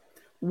sky?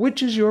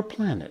 Which is your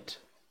planet?"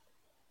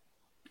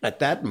 At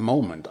that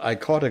moment I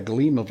caught a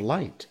gleam of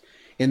light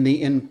in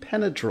the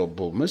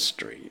impenetrable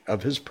mystery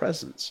of his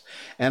presence,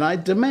 and I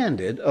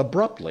demanded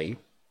abruptly,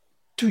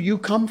 "Do you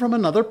come from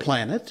another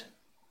planet?"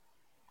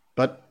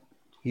 But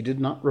he did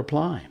not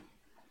reply.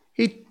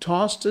 He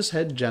tossed his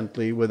head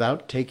gently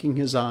without taking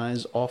his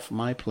eyes off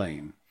my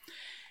plane.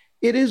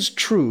 It is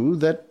true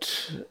that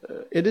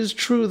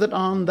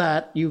on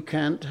that you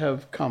can't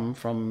have come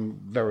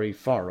from very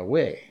far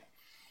away."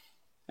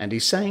 And he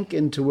sank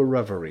into a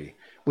reverie,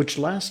 which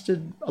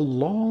lasted a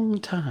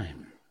long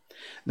time.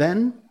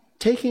 Then,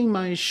 taking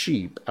my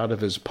sheep out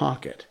of his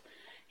pocket,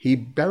 he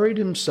buried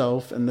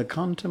himself in the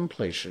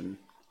contemplation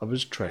of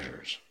his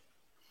treasures.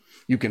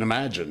 You can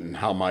imagine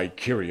how my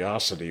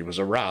curiosity was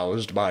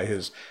aroused by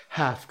his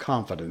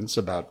half-confidence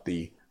about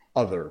the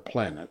other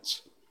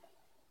planets.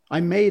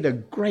 I made a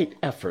great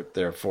effort,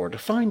 therefore, to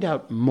find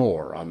out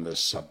more on this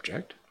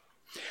subject.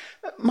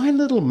 "My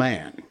little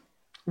man,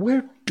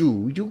 where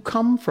do you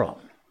come from?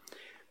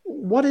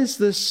 What is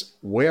this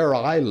 'where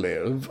I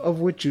live' of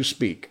which you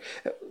speak?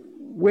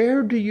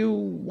 Where do you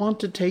want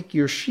to take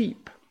your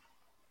sheep?"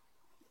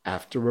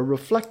 After a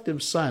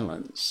reflective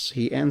silence,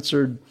 he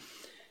answered,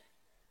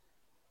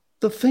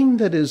 "The thing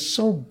that is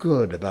so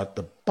good about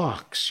the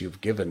box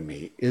you've given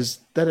me is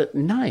that at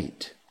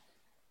night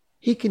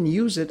he can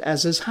use it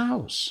as his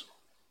house."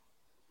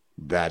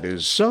 "That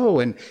is so,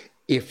 and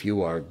if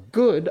you are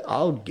good,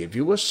 I'll give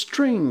you a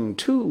string,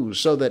 too,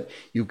 so that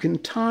you can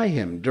tie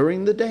him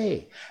during the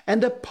day,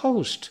 and a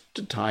post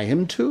to tie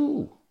him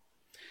to."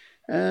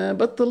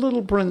 But the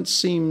little prince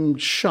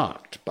seemed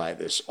shocked by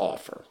this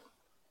offer.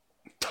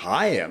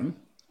 "Tie him?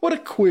 What a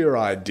queer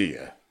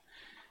idea!"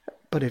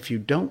 "But if you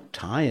don't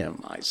tie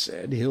him," I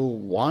said, "he'll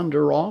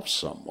wander off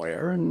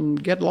somewhere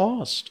and get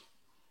lost."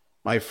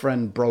 My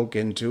friend broke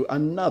into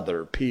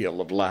another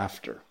peal of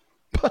laughter.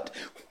 "But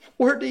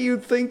where do you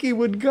think he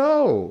would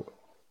go?"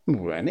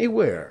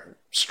 "Anywhere,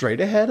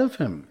 straight ahead of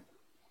him."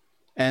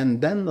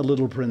 And then the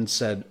little prince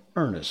said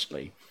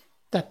earnestly,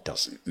 "That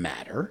doesn't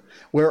matter.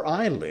 Where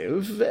I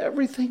live,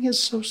 everything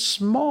is so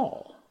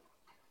small."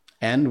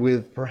 And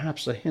with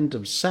perhaps a hint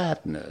of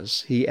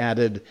sadness, he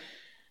added,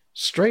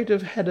 "Straight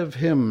ahead of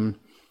him,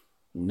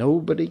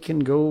 nobody can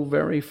go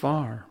very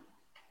far."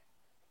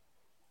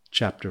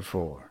 Chapter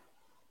 4.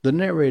 The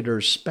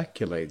narrator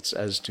speculates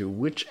as to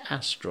which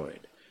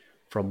asteroid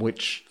from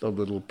which the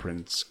little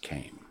prince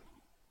came.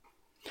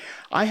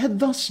 I had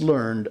thus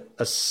learned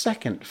a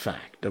second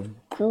fact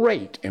of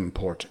great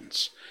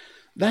importance.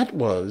 That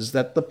was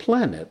that the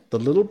planet the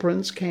little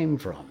prince came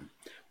from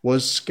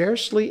was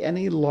scarcely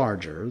any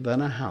larger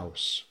than a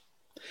house.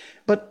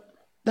 But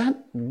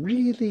that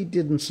really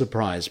didn't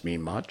surprise me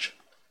much.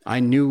 I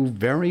knew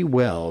very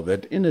well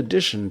that in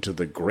addition to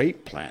the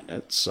great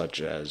planets such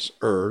as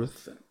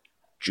Earth,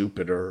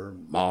 Jupiter,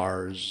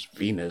 Mars,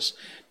 Venus,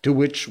 to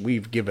which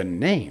we've given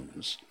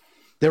names,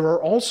 there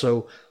are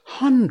also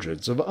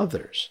hundreds of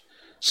others,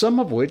 some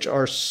of which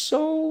are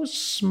so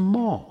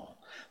small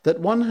that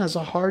one has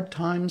a hard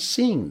time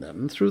seeing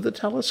them through the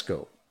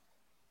telescope.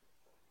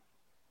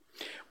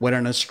 When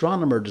an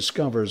astronomer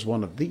discovers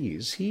one of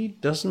these, he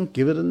doesn't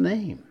give it a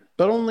name,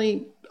 but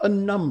only a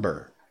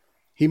number.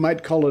 He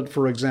might call it,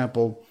 for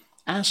example,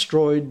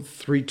 Asteroid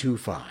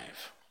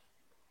 325.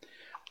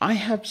 I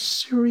have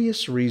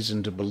serious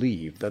reason to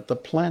believe that the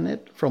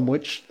planet from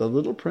which the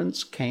little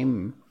prince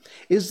came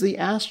is the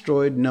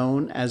asteroid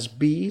known as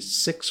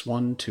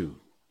B612.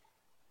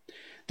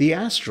 The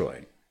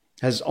asteroid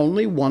has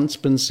only once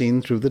been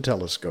seen through the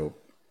telescope.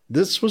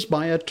 This was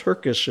by a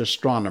Turkish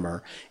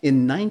astronomer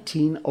in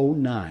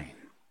 1909.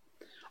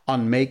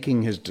 On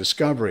making his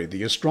discovery,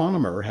 the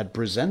astronomer had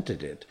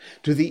presented it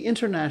to the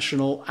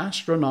International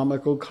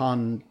Astronomical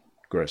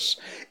Congress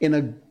in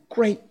a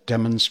great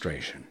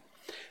demonstration.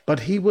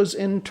 But he was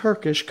in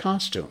Turkish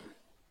costume,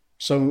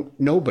 so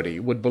nobody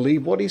would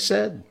believe what he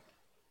said.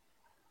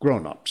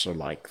 Grown-ups are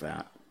like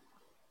that.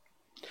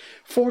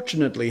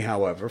 Fortunately,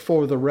 however,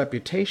 for the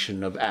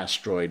reputation of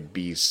asteroid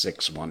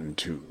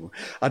B612,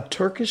 a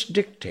Turkish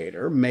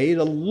dictator made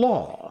a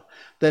law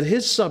that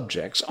his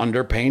subjects,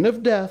 under pain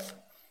of death,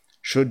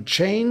 should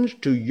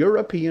change to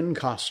European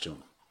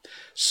costume.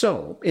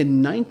 So,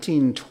 in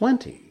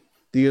 1920,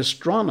 the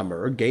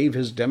astronomer gave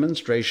his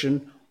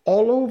demonstration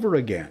all over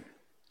again,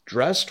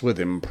 dressed with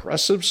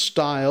impressive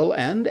style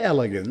and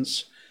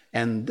elegance,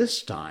 and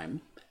this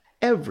time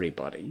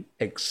everybody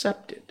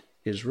accepted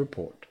his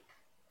report.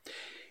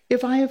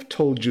 If I have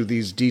told you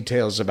these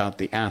details about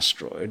the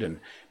asteroid and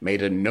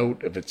made a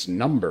note of its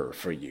number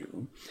for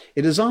you,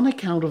 it is on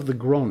account of the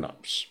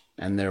grown-ups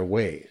and their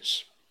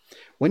ways.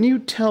 When you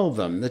tell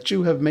them that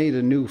you have made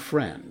a new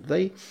friend,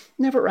 they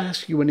never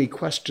ask you any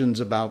questions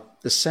about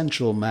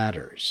essential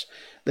matters.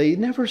 They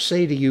never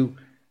say to you,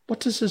 "What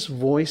does his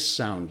voice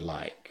sound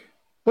like?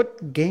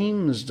 What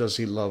games does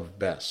he love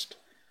best?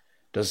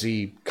 Does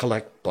he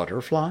collect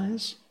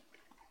butterflies?"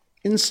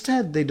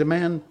 Instead, they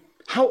demand,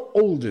 "How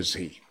old is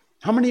he?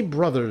 How many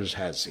brothers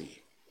has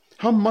he?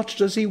 How much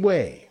does he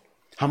weigh?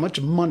 How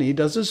much money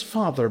does his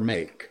father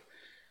make?"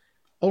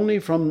 Only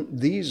from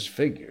these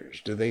figures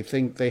do they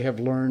think they have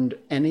learned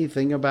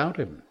anything about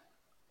him.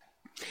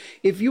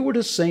 If you were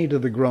to say to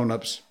the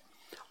grown-ups,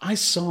 "I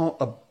saw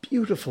a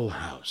beautiful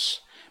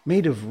house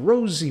made of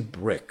rosy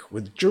brick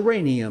with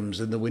geraniums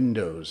in the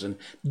windows and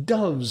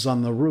doves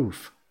on the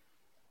roof,"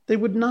 they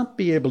would not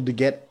be able to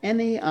get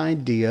any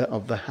idea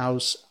of the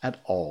house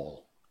at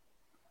all.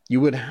 You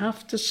would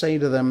have to say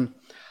to them,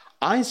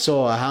 "I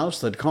saw a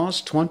house that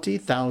cost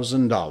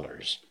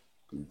 $20,000.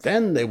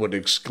 Then they would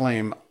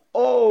exclaim,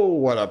 "Oh,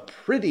 what a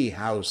pretty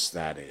house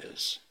that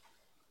is."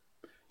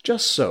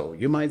 Just so,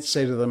 you might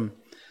say to them,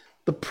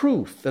 the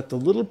proof that the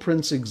little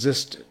prince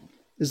existed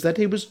is that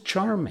he was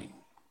charming,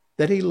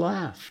 that he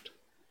laughed,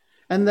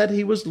 and that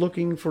he was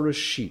looking for a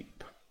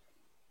sheep.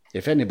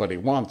 If anybody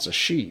wants a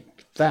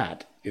sheep,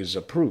 that is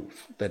a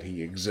proof that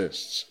he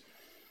exists.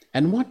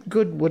 And what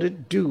good would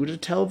it do to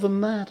tell them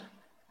that?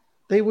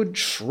 They would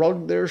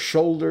shrug their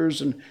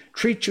shoulders and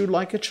treat you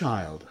like a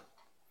child.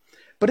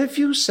 But if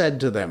you said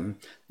to them,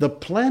 "The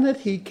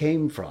planet he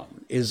came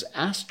from is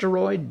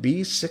asteroid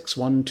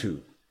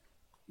B612,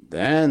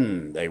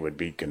 then they would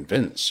be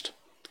convinced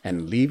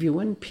and leave you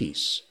in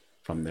peace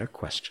from their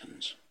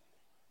questions.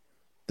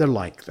 They're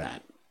like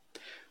that.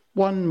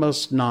 One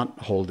must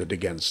not hold it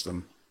against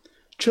them.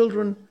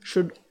 Children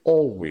should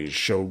always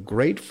show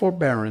great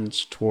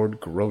forbearance toward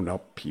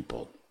grown-up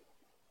people.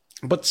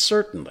 But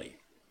certainly,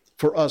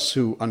 for us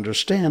who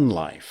understand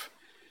life,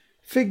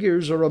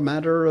 figures are a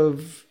matter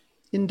of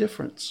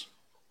indifference.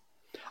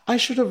 I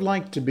should have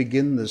liked to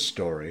begin this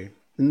story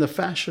in the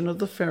fashion of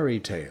the fairy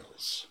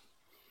tales.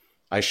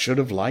 I should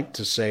have liked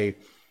to say,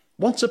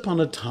 "Once upon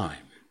a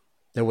time,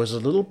 there was a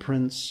little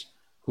prince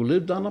who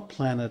lived on a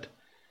planet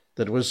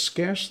that was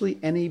scarcely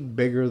any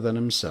bigger than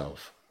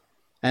himself,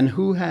 and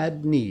who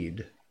had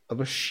need of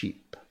a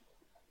sheep."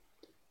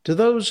 To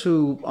those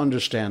who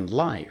understand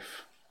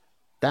life,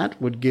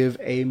 that would give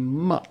a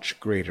much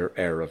greater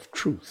air of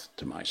truth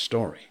to my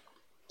story.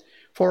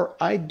 For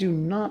I do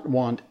not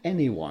want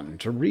anyone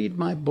to read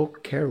my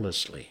book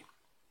carelessly.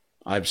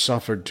 I've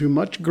suffered too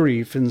much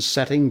grief in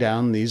setting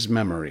down these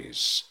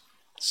memories.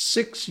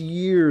 6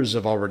 years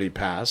have already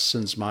passed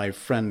since my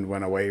friend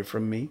went away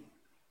from me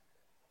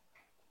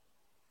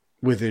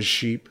with his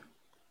sheep.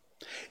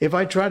 If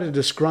I try to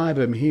describe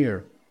him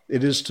here,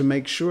 it is to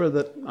make sure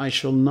that I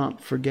shall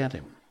not forget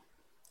him.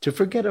 To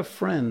forget a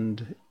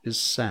friend is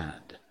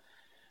sad.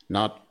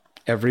 Not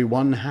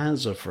everyone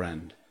has a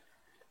friend,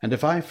 and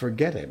if I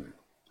forget him,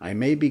 I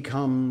may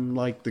become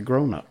like the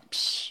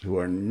grown-ups who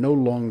are no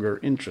longer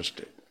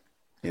interested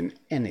in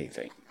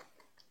anything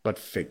but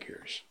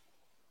figures.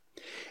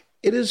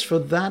 It is for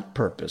that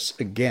purpose,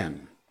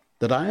 again,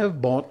 that I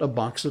have bought a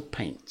box of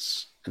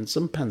paints and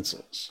some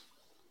pencils.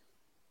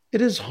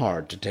 It is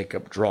hard to take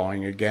up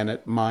drawing again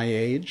at my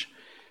age,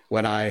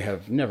 when I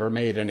have never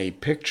made any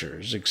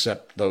pictures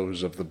except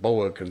those of the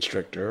boa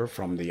constrictor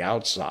from the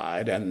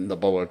outside and the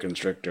boa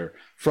constrictor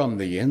from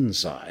the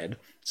inside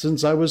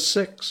since I was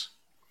 6.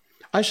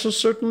 I shall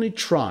certainly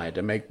try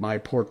to make my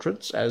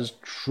portraits as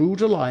true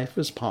to life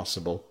as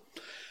possible,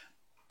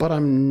 but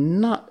I'm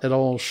not at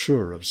all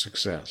sure of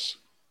success.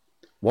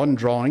 One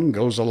drawing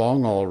goes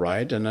along all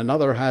right, and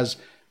another has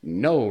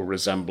no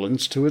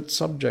resemblance to its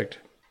subject.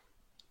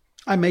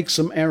 I make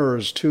some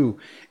errors, too,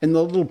 in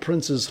the little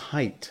prince's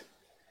height.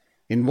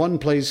 In one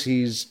place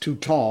he's too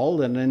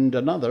tall, and in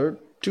another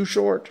too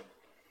short,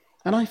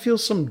 and I feel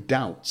some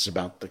doubts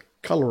about the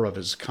color of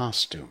his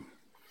costume.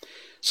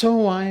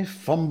 So I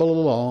fumble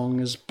along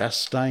as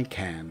best I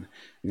can,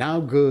 now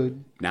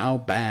good, now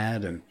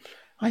bad, and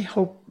I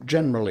hope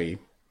generally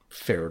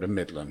fair to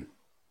middlin'.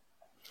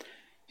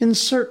 In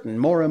certain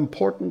more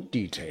important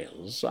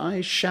details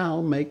I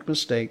shall make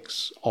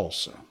mistakes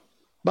also,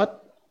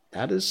 but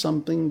that is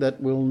something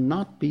that will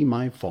not be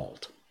my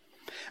fault.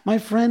 My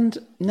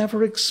friend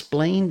never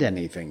explained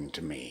anything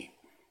to me.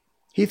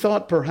 He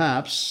thought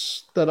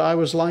perhaps that I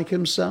was like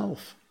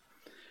himself.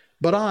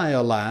 But I,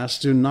 alas,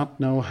 do not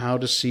know how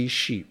to see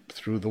sheep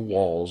through the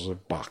walls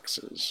of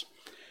boxes.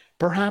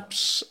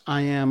 Perhaps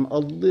I am a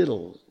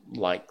little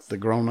like the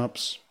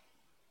grown-ups.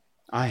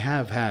 I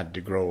have had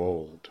to grow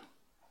old.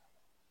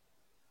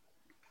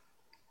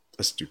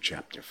 Let's do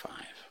chapter 5.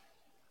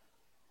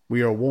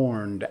 We are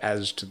warned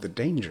as to the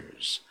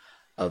dangers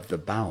of the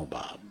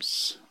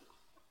baobabs.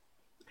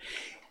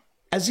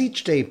 As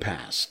each day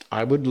passed,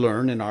 I would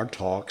learn in our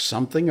talk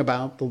something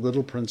about the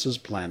little prince's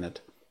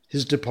planet,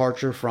 his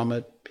departure from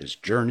it, his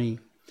journey.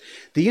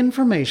 The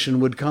information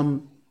would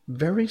come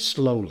very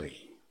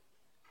slowly,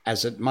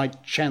 as it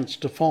might chance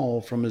to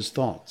fall from his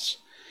thoughts.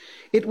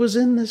 It was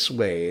in this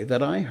way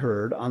that I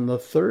heard on the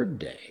third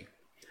day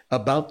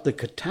about the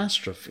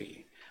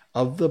catastrophe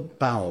of the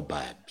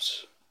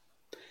baobabs.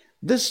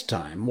 This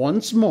time,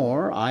 once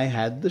more, I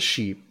had the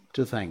sheep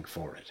to thank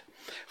for it,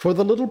 for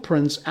the little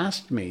prince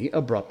asked me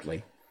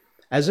abruptly,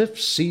 as if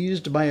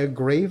seized by a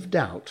grave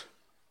doubt,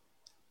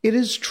 "It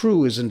is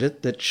true, isn't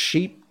it, that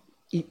sheep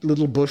eat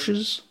little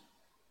bushes?"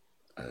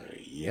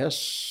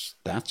 Yes,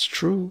 that's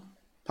true."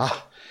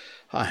 "Ah,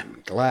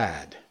 I'm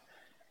glad."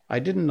 I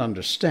didn't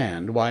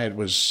understand why it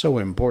was so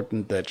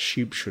important that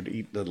sheep should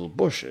eat little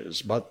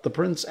bushes, but the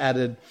prince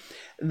added,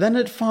 "Then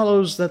it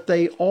follows that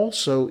they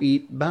also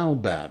eat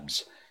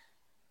baobabs."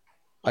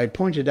 I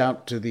pointed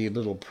out to the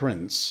little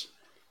prince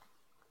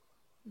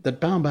that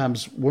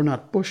baobabs were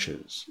not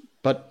bushes,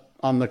 but,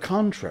 on the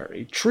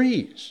contrary,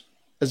 trees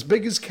as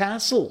big as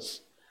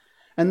castles,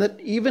 and that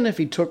even if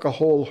he took a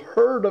whole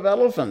herd of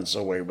elephants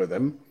away with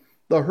him,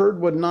 the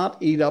herd would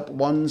not eat up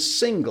one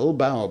single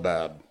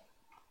baobab.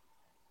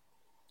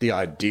 The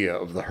idea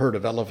of the herd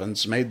of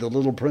elephants made the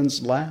little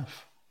prince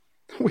laugh.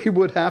 "We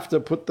would have to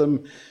put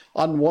them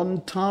on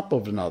one top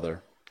of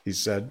another," he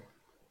said.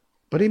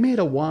 But he made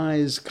a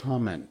wise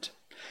comment.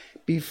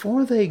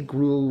 Before they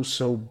grew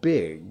so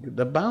big,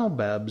 the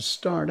baobabs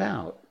start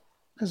out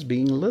as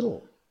being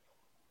little.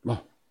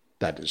 "Well,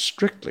 that is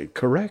strictly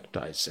correct,"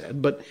 I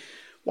said, "but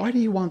why do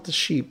you want the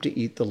sheep to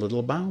eat the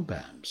little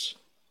baobabs?"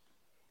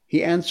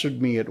 He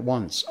answered me at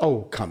once,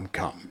 "Oh,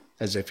 come,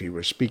 as if he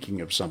were speaking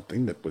of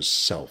something that was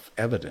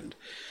self-evident,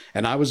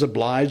 and I was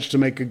obliged to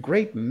make a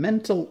great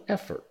mental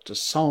effort to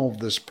solve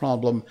this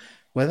problem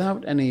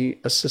without any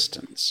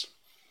assistance.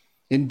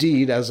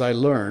 Indeed, as I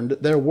learned,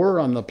 there were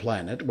on the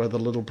planet where the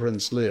little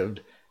prince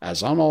lived,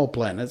 as on all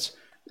planets,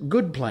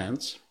 good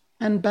plants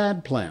and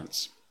bad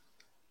plants.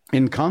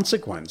 In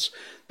consequence,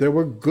 there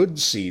were good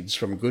seeds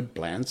from good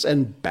plants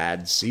and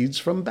bad seeds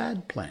from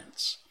bad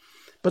plants.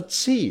 But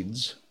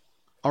seeds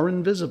are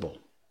invisible.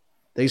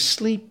 They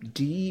sleep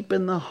deep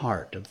in the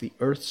heart of the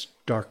earth's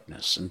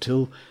darkness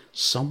until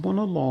someone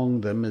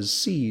along them is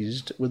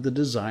seized with the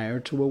desire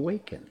to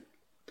awaken.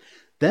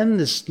 Then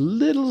this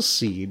little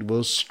seed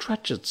will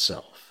stretch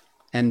itself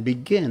and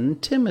begin,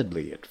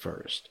 timidly at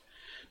first,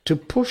 to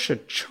push a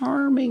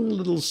charming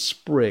little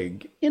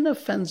sprig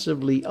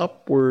inoffensively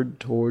upward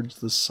towards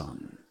the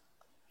sun.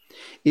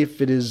 If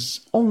it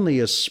is only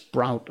a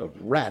sprout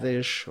of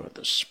radish or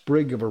the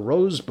sprig of a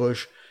rose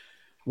bush,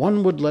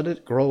 one would let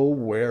it grow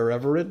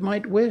wherever it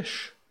might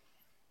wish.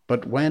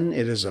 But when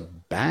it is a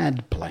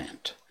bad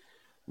plant,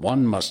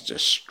 one must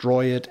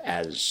destroy it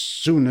as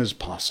soon as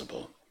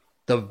possible,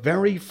 the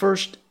very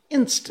first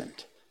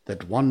instant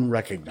that one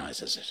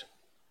recognizes it.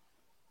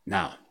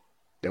 Now,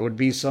 there would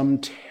be some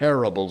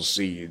terrible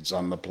seeds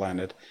on the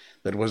planet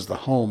that was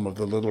the home of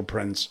the little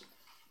prince,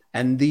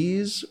 and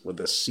these were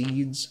the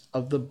seeds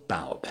of the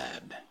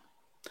baobab.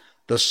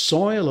 The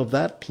soil of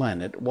that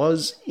planet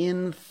was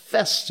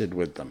infested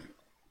with them.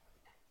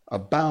 A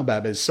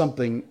baobab is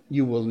something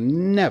you will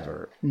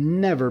never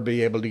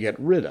be able to get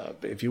rid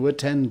of if you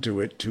attend to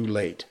it too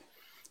late.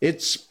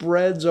 It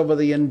spreads over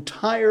the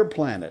entire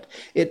planet.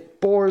 It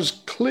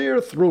bores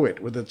clear through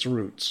it with its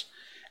roots.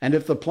 And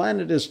if the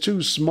planet is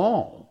too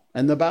small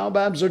and the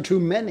baobabs are too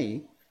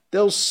many,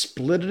 they'll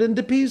split it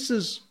into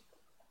pieces.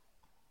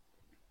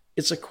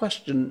 "It's a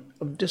question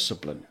of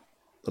discipline,"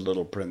 the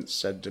little prince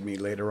said to me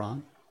later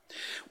on.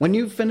 "When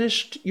you've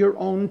finished your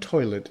own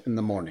toilet in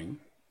the morning,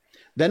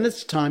 then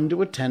it's time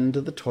to attend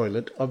to the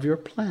toilet of your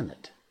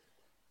planet.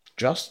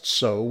 Just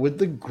so with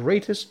the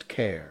greatest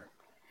care.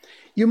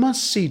 You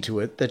must see to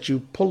it that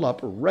you pull up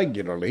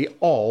regularly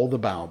all the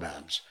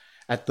baobabs,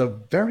 at the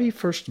very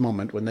first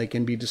moment when they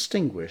can be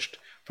distinguished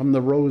from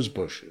the rose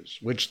bushes,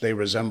 which they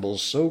resemble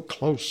so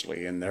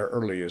closely in their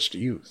earliest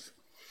youth.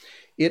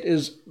 It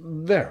is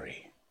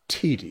very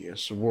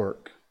tedious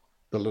work,"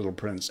 the little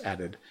prince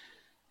added,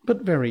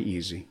 "but very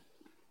easy."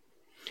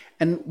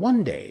 And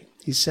one day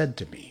he said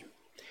to me,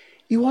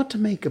 "You ought to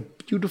make a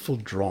beautiful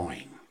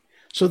drawing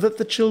so that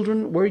the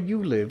children where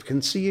you live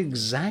can see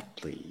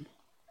exactly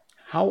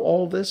how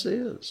all this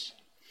is.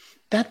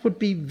 That would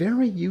be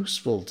very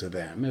useful to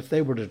them if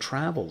they were to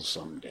travel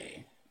some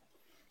day.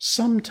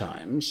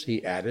 Sometimes,"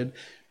 he added,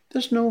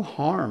 "there's no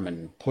harm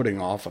in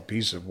putting off a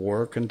piece of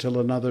work until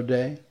another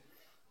day.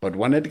 But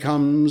when it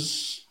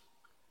comes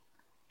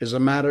to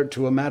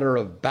a matter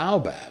of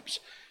baobabs,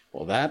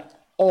 well,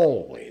 that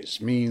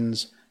always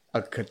means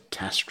a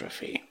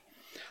catastrophe.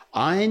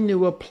 I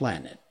knew a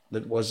planet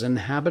that was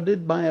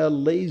inhabited by a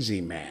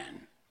lazy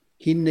man.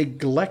 He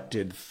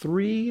neglected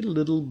 3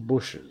 little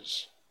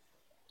bushes.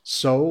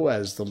 So,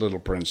 as the little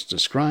prince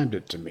described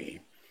it to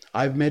me,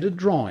 I've made a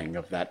drawing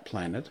of that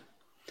planet.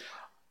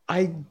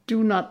 I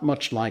do not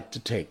much like to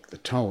take the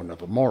tone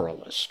of a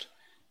moralist,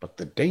 but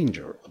the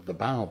danger of the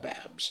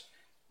baobabs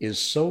is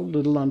so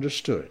little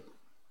understood,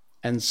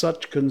 and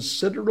such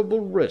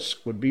considerable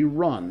risk would be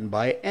run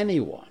by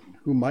anyone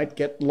who might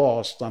get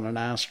lost on an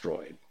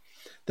asteroid,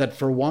 that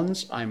for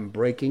once I'm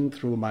breaking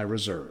through my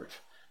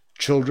reserve.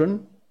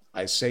 Children,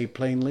 I say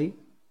plainly,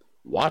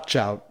 watch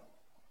out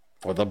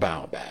for the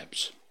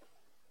baobabs.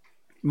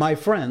 My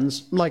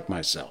friends, like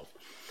myself,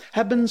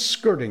 have been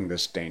skirting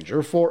this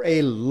danger for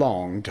a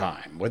long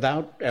time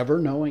without ever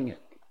knowing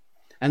it.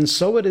 And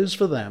so it is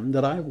for them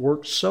that I've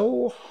worked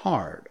so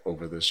hard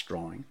over this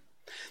drawing.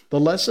 The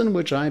lesson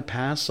which I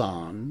pass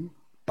on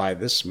by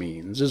this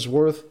means is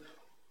worth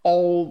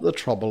all the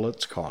trouble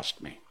it's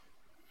cost me.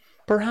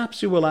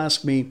 Perhaps you will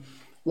ask me,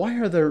 why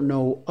are there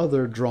no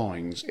other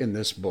drawings in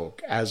this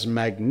book as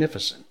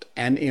magnificent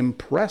and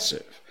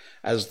impressive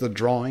as the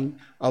drawing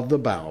of the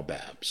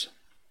baobabs?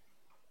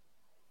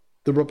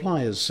 The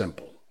reply is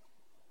simple.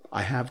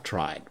 I have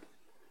tried,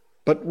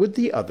 but with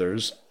the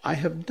others I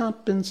have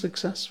not been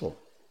successful.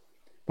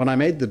 When I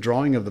made the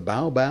drawing of the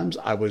baobabs,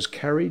 I was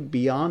carried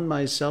beyond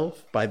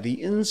myself by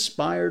the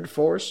inspired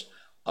force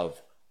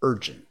of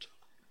urgent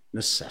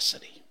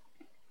necessity.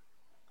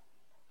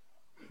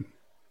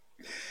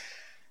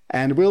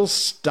 And we'll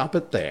stop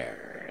it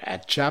there.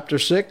 At Chapter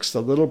 6,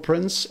 the little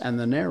prince and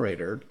the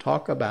narrator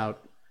talk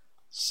about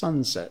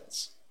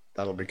sunsets.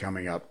 That'll be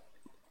coming up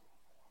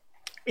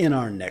in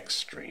our next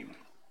stream.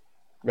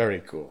 Very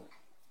cool.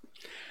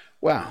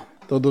 Wow,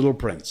 The Little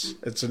Prince.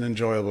 It's an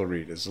enjoyable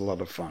read. It's a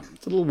lot of fun.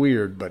 It's a little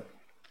weird, but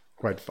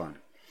quite fun.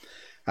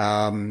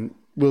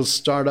 We'll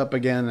start up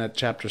again at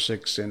Chapter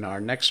 6 in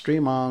our next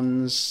stream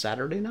on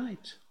Saturday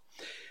night.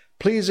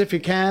 Please, if you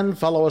can,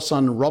 follow us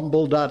on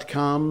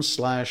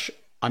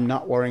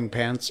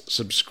rumble.com/I'mNotWearingPants.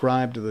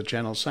 Subscribe to the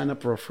channel. Sign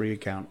up for a free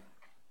account.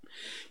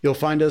 You'll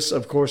find us,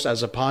 of course,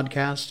 as a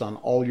podcast on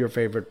all your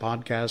favorite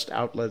podcast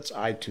outlets,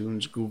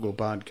 iTunes, Google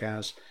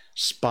Podcasts,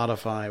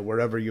 Spotify,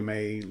 wherever you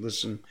may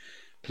listen.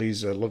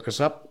 Please look us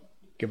up,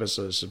 give us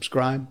a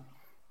subscribe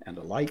and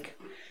a like.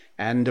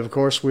 And, of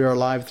course, we are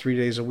live 3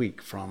 days a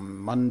week from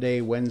Monday,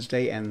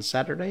 Wednesday, and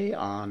Saturday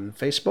on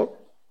Facebook,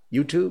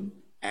 YouTube,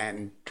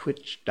 and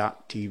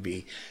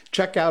Twitch.tv.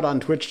 Check out on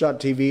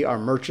Twitch.tv our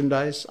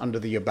merchandise under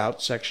the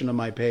About section of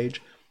my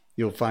page.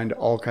 You'll find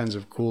all kinds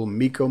of cool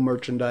Miko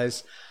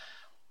merchandise.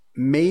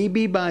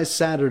 Maybe by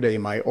Saturday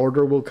my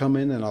order will come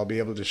in and I'll be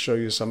able to show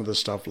you some of the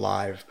stuff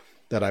live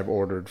that I've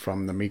ordered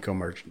from the Miko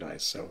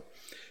merchandise. So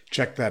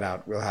check that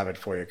out. We'll have it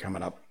for you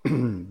coming up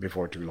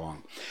before too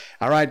long.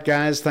 All right,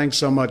 guys, thanks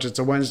so much. It's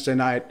a Wednesday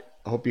night.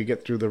 I hope you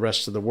get through the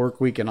rest of the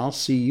work week, and I'll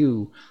see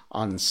you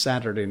on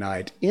Saturday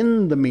night.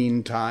 In the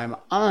meantime,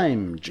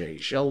 I'm Jay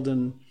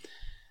Sheldon,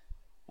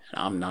 and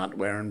I'm not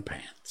wearing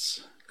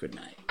pants. Good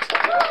night.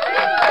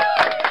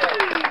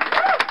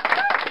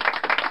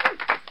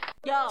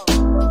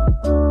 Yo.